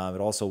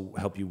 It'll also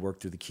help you work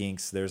through the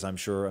kinks. There's, I'm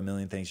sure, a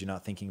million things you're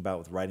not thinking about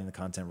with writing the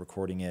content,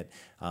 recording it,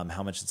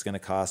 how much it's going to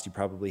cost. You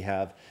probably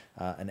have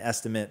an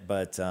estimate,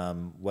 but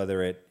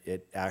whether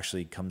it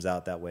actually comes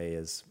out that way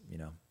is,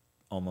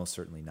 almost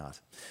certainly not.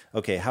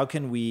 Okay, how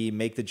can we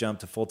make the jump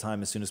to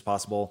full-time as soon as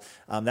possible?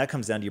 That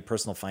comes down to your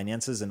personal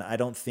finances, and I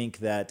don't think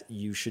that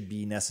you should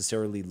be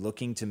necessarily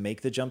looking to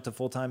make the jump to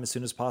full-time as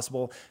soon as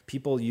possible.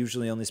 People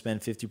usually only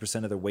spend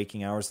 50% of their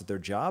waking hours at their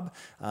job,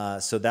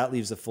 so that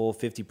leaves a full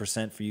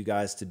 50% for you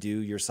guys to do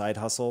your side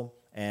hustle,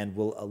 and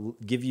will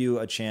give you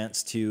a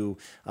chance to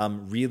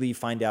really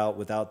find out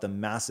without the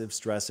massive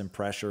stress and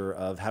pressure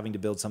of having to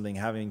build something,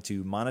 having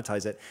to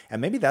monetize it.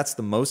 And maybe that's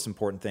the most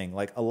important thing.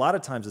 Like a lot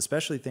of times,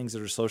 especially things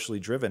that are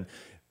socially driven,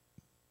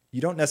 you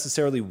don't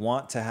necessarily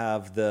want to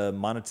have the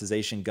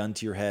monetization gun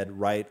to your head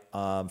right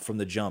from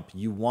the jump.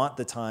 You want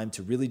the time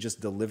to really just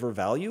deliver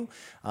value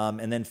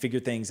and then figure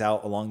things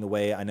out along the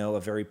way. I know a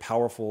very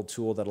powerful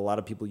tool that a lot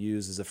of people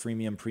use is a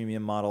freemium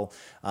premium model,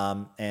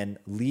 and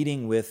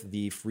leading with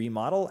the free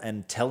model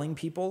and telling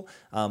people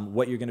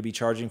what you're going to be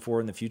charging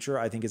for in the future,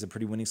 I think is a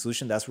pretty winning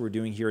solution. That's what we're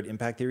doing here at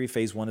Impact Theory.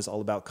 Phase 1 is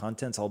all about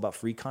content. It's all about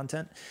free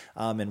content.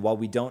 And while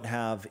we don't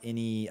have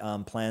any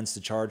plans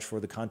to charge for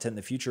the content in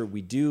the future,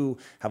 we do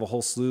have a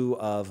whole slew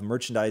of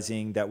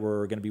merchandising that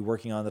we're going to be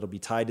working on that'll be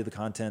tied to the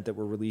content that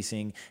we're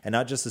releasing, and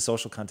not just the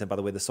social content. By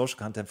the way, the social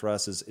content for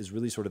us is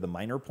really sort of the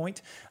minor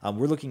point.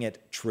 We're looking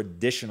at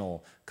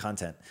traditional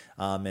content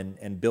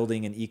and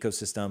building an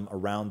ecosystem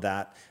around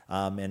that.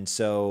 And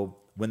so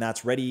when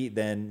that's ready,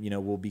 then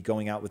we'll be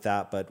going out with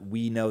that. But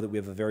we know that we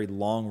have a very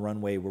long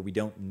runway where we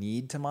don't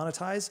need to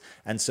monetize,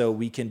 and so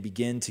we can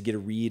begin to get a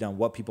read on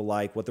what people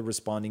like, what they're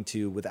responding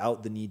to,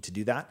 without the need to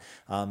do that.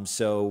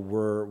 So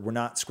we're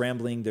not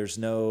scrambling. There's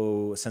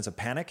no sense of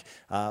panic.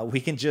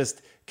 We can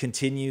just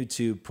continue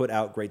to put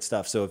out great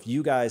stuff. So if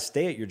you guys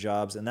stay at your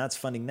jobs and that's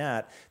funding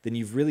that, then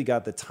you've really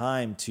got the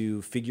time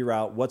to figure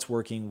out what's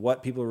working,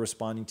 what people are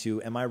responding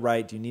to. Am I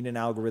right? Do you need an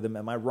algorithm?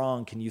 Am I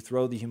wrong? Can you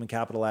throw the human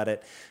capital at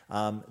it?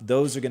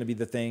 Those are going to be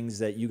the things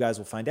that you guys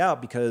will find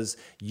out, because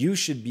you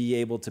should be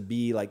able to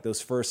be like those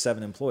first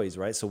 7 employees,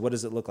 right? So what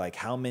does it look like?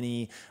 How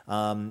many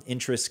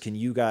interests can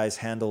you guys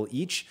handle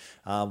each?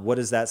 What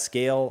is that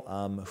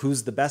scale?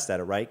 Who's the best at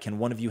it, right? Can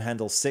one of you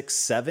handle 6,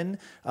 7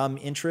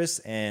 interests,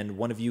 and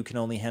one of you can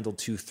only handle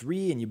 2,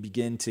 3, and you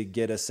begin to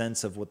get a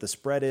sense of what the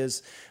spread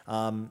is.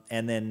 And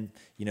then,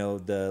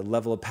 the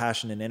level of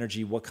passion and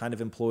energy, what kind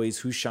of employees,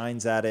 who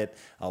shines at it,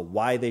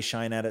 why they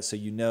shine at it. So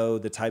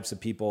the types of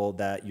people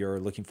that you're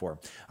looking for. All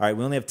right,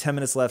 we only have 10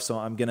 minutes left, so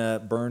I'm going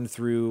to burn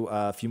through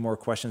a few more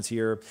questions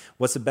here.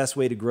 What's the best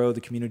way to grow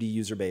the community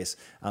user base?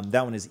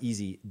 That one is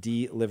easy.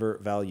 Deliver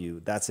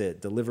value. That's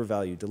it. Deliver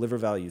value. Deliver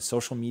value.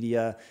 Social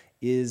media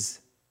is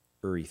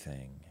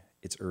everything.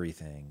 It's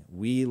everything.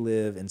 We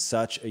live in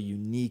such a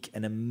unique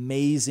and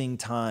amazing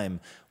time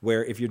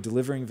where if you're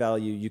delivering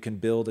value, you can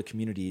build a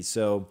community.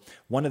 So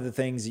one of the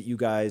things that you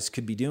guys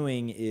could be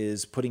doing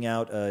is putting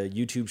out a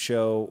YouTube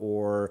show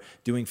or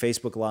doing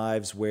Facebook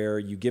Lives where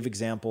you give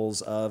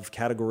examples of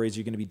categories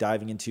you're going to be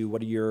diving into.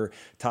 What are your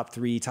top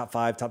 3, top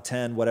 5, top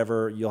 10,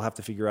 whatever. You'll have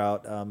to figure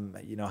out,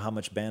 how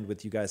much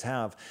bandwidth you guys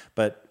have.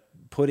 But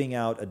putting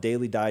out a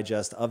daily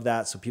digest of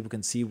that so people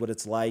can see what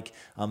it's like,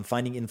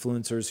 finding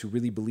influencers who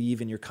really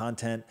believe in your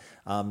content,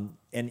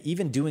 and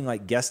even doing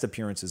like guest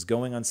appearances,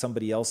 going on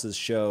somebody else's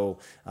show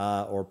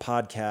or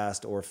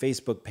podcast or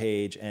Facebook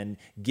page and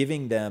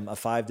giving them a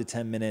 5 to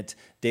 10 minute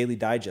daily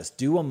digest.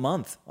 Do a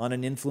month on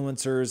an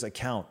influencer's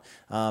account.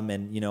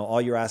 And, you know,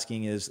 all you're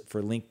asking is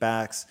for link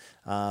backs.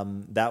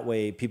 That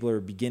way people are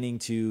beginning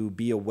to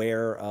be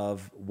aware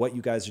of what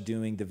you guys are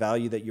doing, the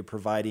value that you're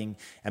providing.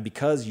 And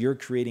because you're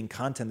creating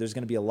content, there's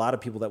going to be a lot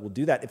of people that will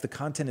do that if the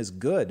content is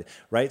good,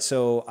 right?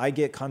 So I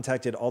get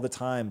contacted all the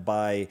time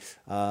by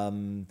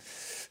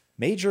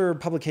major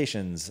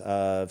publications,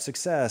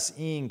 Success,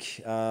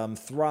 Inc.,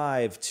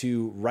 Thrive,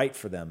 to write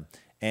for them.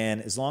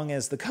 And as long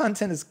as the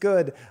content is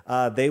good,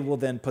 they will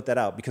then put that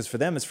out, because for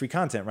them it's free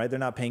content, right? They're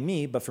not paying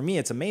me, but for me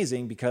it's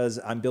amazing because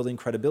I'm building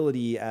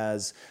credibility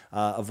as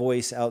a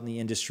voice out in the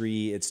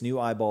industry. It's new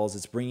eyeballs.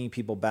 It's bringing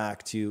people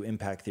back to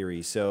impact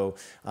theory. So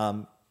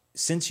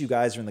since you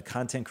guys are in the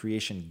content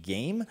creation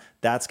game,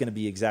 that's going to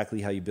be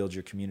exactly how you build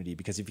your community.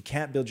 Because if you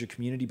can't build your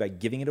community by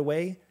giving it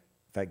away,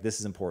 in fact, this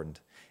is important.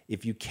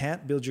 If you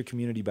can't build your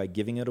community by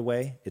giving it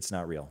away, it's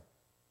not real.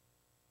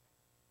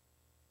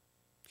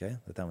 Okay,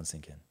 let that one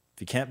sink in.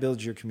 If you can't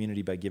build your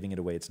community by giving it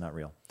away, it's not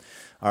real.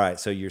 All right,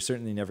 so you're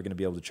certainly never going to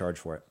be able to charge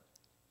for it.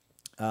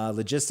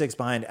 Logistics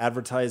behind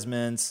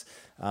advertisements,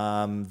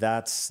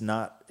 that's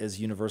not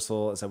as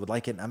universal as I would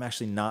like it. I'm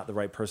actually not the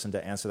right person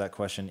to answer that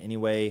question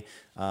anyway.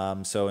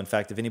 So in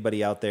fact, if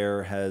anybody out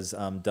there has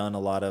done a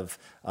lot of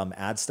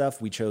ad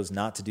stuff, we chose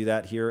not to do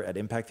that here at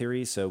Impact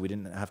Theory, so we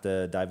didn't have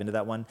to dive into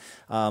that one.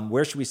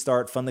 Where should we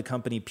start? Fund the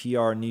company,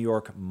 PR, New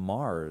York,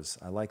 Mars.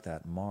 I like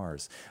that,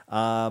 Mars.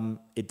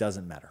 It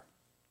doesn't matter.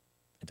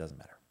 It doesn't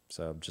matter.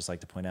 So I'd just like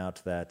to point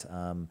out that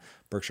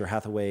Berkshire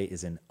Hathaway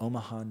is in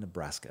Omaha,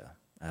 Nebraska.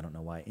 I don't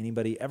know why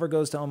anybody ever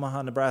goes to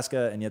Omaha,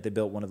 Nebraska, and yet they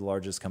built one of the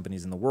largest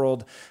companies in the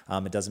world.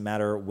 It doesn't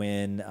matter.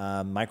 When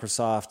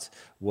Microsoft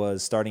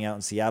was starting out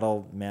in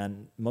Seattle,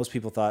 man, most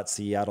people thought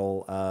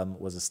Seattle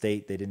was a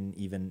state. They didn't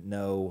even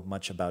know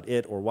much about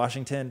it or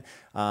Washington,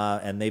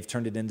 and they've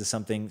turned it into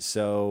something.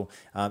 So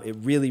it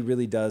really,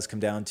 really does come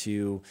down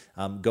to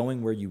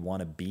going where you want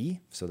to be.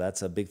 So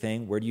that's a big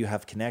thing. Where do you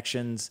have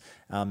connections,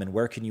 and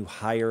where can you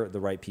hire the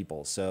right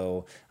people?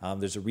 So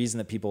there's a reason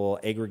that people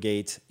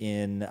aggregate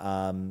in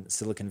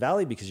Silicon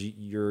Valley, because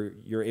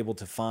you're able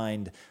to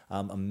find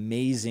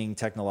amazing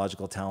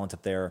technological talent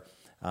up there.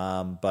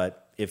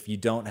 But if you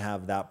don't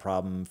have that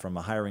problem from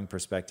a hiring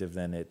perspective,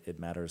 then it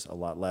matters a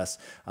lot less.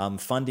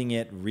 Funding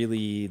it,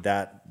 really,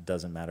 that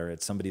doesn't matter.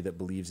 It's somebody that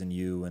believes in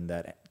you and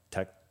that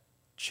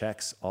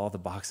checks all the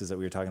boxes that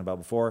we were talking about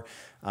before.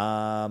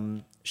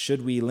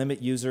 Should we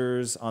limit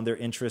users on their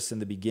interests in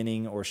the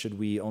beginning, or should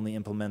we only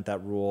implement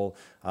that rule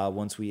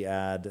once we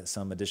add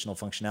some additional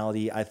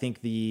functionality? I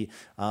think the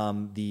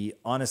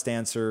honest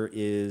answer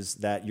is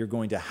that you're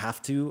going to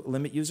have to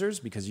limit users,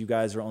 because you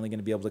guys are only going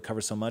to be able to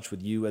cover so much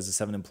with you as the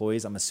 7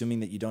 employees. I'm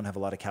assuming that you don't have a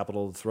lot of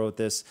capital to throw at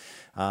this.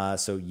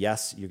 So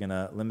yes, you're going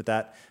to limit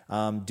that.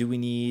 Do we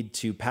need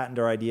to patent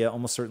our idea?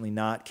 Almost certainly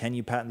not. Can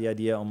you patent the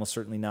idea? Almost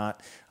certainly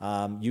not.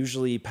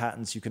 Usually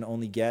patents you can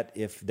only get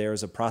if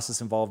there's a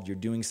process involved, you're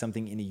doing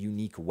something in a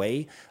unique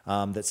way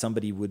that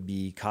somebody would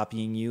be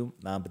copying you.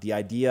 But the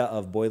idea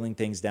of boiling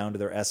things down to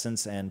their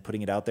essence and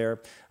putting it out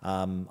there,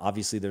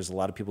 obviously there's a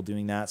lot of people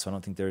doing that, so I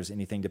don't think there's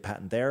anything to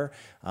patent there.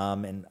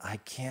 And I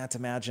can't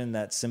imagine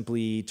that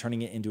simply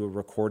turning it into a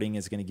recording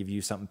is going to give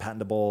you something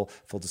patentable.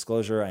 Full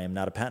disclosure, I am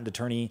not a patent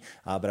attorney,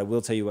 but I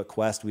will tell you at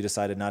Quest, we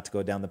decided not to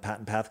go down the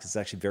patent path because it's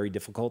actually very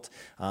difficult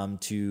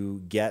to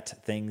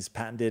get things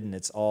patented, and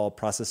it's all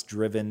process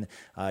driven.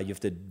 You have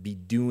to be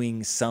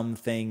doing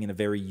something in a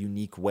very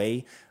unique way.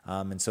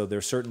 And so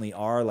there certainly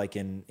are, like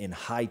in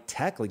high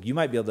tech, like you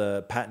might be able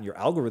to patent your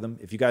algorithm.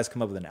 If you guys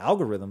come up with an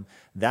algorithm,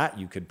 that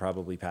you could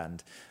probably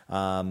patent.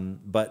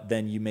 But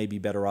then you may be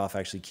better off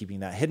actually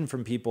keeping that hidden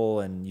from people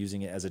and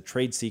using it as a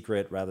trade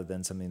secret rather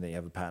than something that you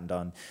have a patent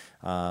on.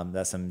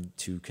 That's something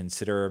to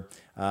consider.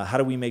 How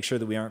do we make sure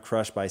that we aren't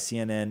crushed by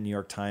CNN, New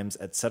York Times,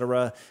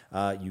 etc.?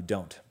 You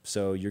don't.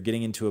 So you're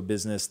getting into a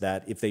business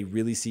that if they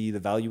really see the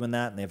value in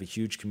that and they have a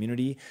huge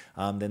community,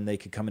 then they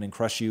could come in and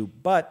crush you.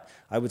 But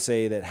I would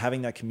say that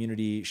having that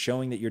community,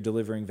 showing that you're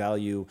delivering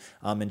value,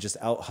 and just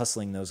out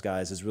hustling those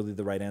guys is really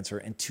the right answer.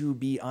 And to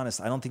be honest,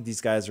 I don't think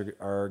these guys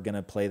are going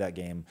to play that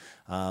game,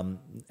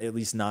 at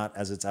least not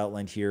as it's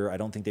outlined here. I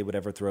don't think they would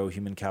ever throw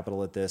human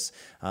capital at this.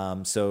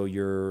 So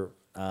your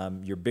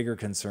bigger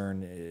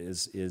concern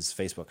is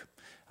Facebook.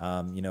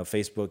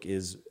 Facebook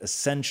is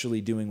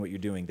essentially doing what you're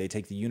doing. They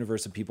take the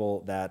universe of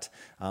people that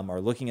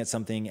are looking at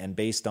something, and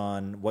based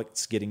on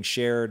what's getting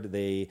shared,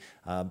 they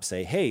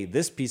say, hey,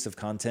 this piece of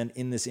content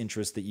in this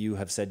interest that you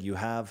have said you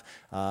have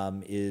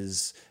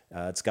is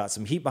it's got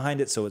some heat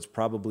behind it, so it's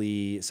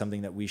probably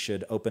something that we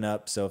should open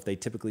up. So if they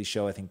typically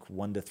show, I think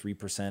 1 to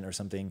 3% or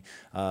something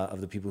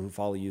of the people who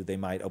follow you, they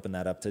might open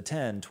that up to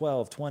 10,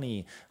 12,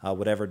 20,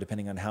 whatever,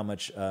 depending on how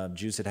much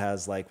juice it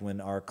has. Like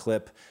when our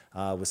clip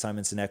with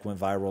Simon Sinek went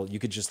viral, you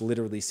could just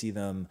literally see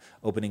them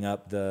opening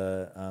up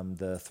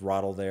the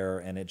throttle there,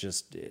 and it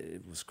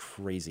was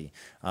crazy.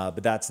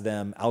 But that's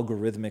them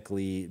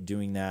algorithmically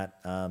doing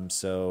that.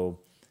 So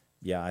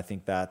yeah, I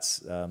think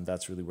that's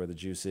really where the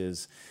juice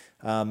is.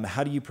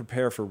 How do you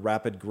prepare for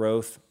rapid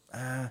growth?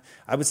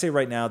 I would say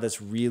right now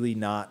that's really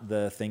not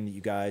the thing that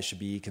you guys should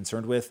be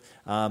concerned with.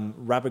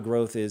 Rapid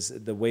growth is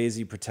the ways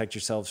you protect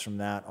yourselves from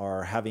that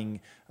are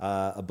having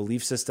a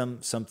belief system,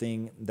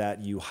 something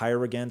that you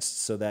hire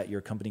against so that your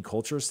company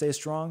culture stays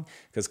strong,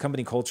 because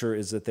company culture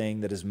is the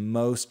thing that is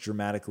most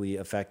dramatically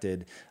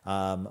affected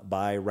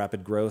by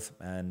rapid growth.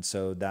 And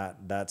so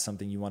that's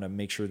something you want to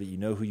make sure that you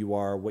know who you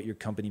are, what your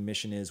company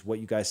mission is, what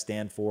you guys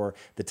stand for,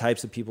 the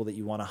types of people that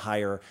you want to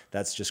hire.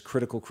 That's just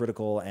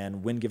critical.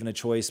 And when given a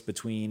choice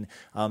between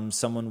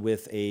someone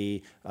with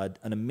an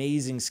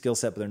amazing skill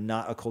set, but they're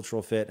not a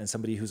cultural fit, and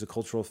somebody who's a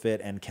cultural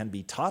fit and can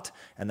be taught,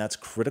 and that's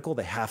critical.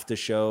 They have to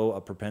show a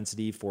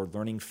propensity for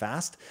learning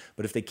fast.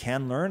 But if they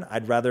can learn,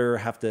 I'd rather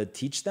have to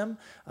teach them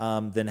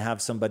than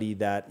have somebody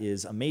that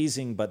is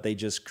amazing, but they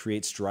just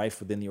create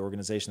strife within the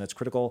organization. That's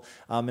critical.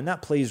 And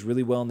that plays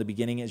really well in the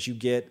beginning. As you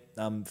get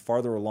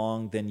farther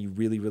along, then you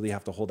really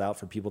have to hold out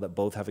for people that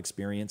both have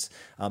experience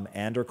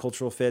and are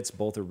cultural fits.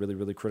 Both are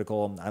really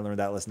critical. I learned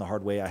that lesson the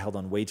hard way. I held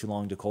on way too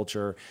long to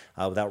culture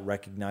without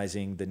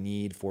recognizing the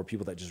need for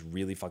people that just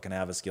really fucking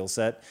have a skill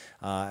set.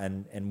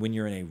 And when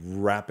you're in a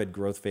rapid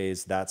growth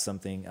phase, that's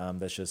something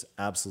that's just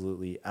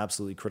absolutely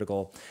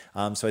critical.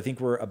 So I think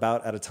we're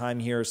about out of time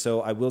here.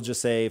 So I will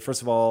just say,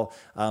 first of all,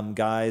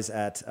 guys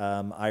at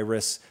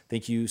Iris,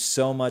 thank you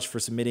so much for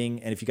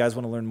submitting. And if you guys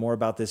want to learn more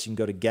about this, you can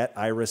go to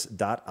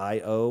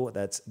getiris.io.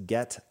 That's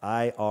getiris.io.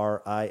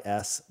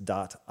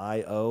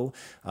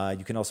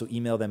 You can also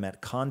email them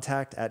at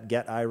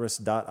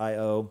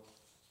contact@getiris.io.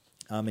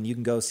 And you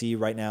can go see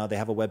right now, they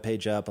have a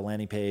webpage up, a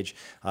landing page.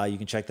 You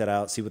can check that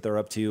out, see what they're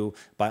up to.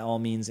 By all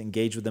means,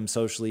 engage with them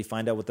socially,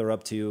 find out what they're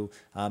up to,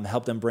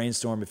 help them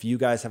brainstorm. If you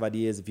guys have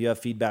ideas, if you have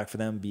feedback for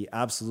them, be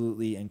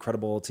absolutely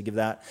incredible to give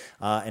that.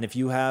 And if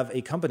you have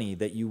a company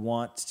that you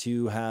want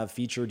to have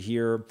featured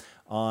here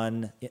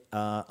on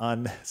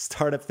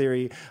Startup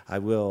Theory, I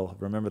will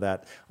remember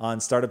that.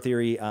 On Startup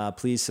Theory,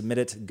 please submit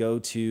it. Go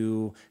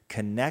to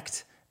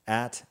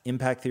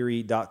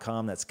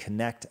connect@impacttheory.com. That's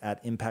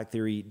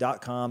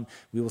connect@impacttheory.com.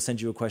 We will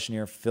send you a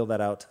questionnaire, fill that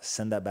out,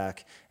 send that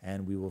back,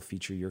 and we will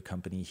feature your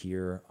company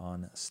here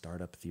on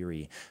Startup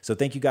Theory. So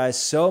thank you guys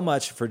so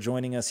much for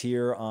joining us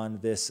here on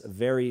this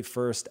very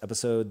first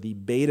episode, the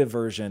beta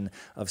version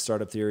of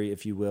Startup Theory,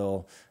 if you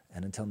will.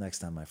 And until next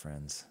time, my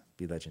friends,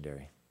 be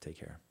legendary. Take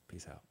care.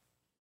 Peace out.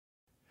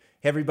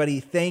 Hey everybody,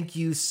 thank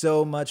you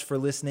so much for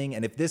listening.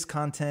 And if this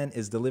content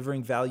is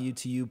delivering value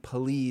to you,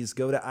 please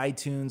go to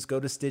iTunes, go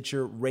to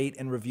Stitcher, rate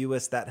and review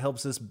us. That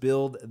helps us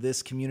build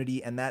this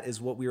community. And that is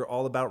what we are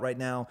all about right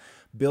now,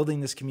 building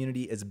this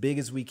community as big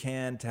as we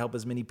can to help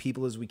as many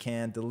people as we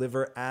can,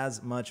 deliver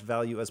as much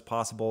value as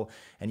possible.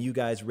 And you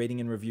guys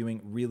rating and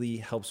reviewing really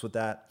helps with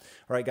that.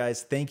 All right,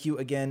 guys, thank you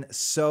again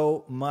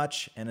so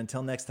much. And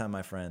until next time,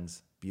 my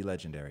friends, be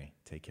legendary.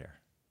 Take care.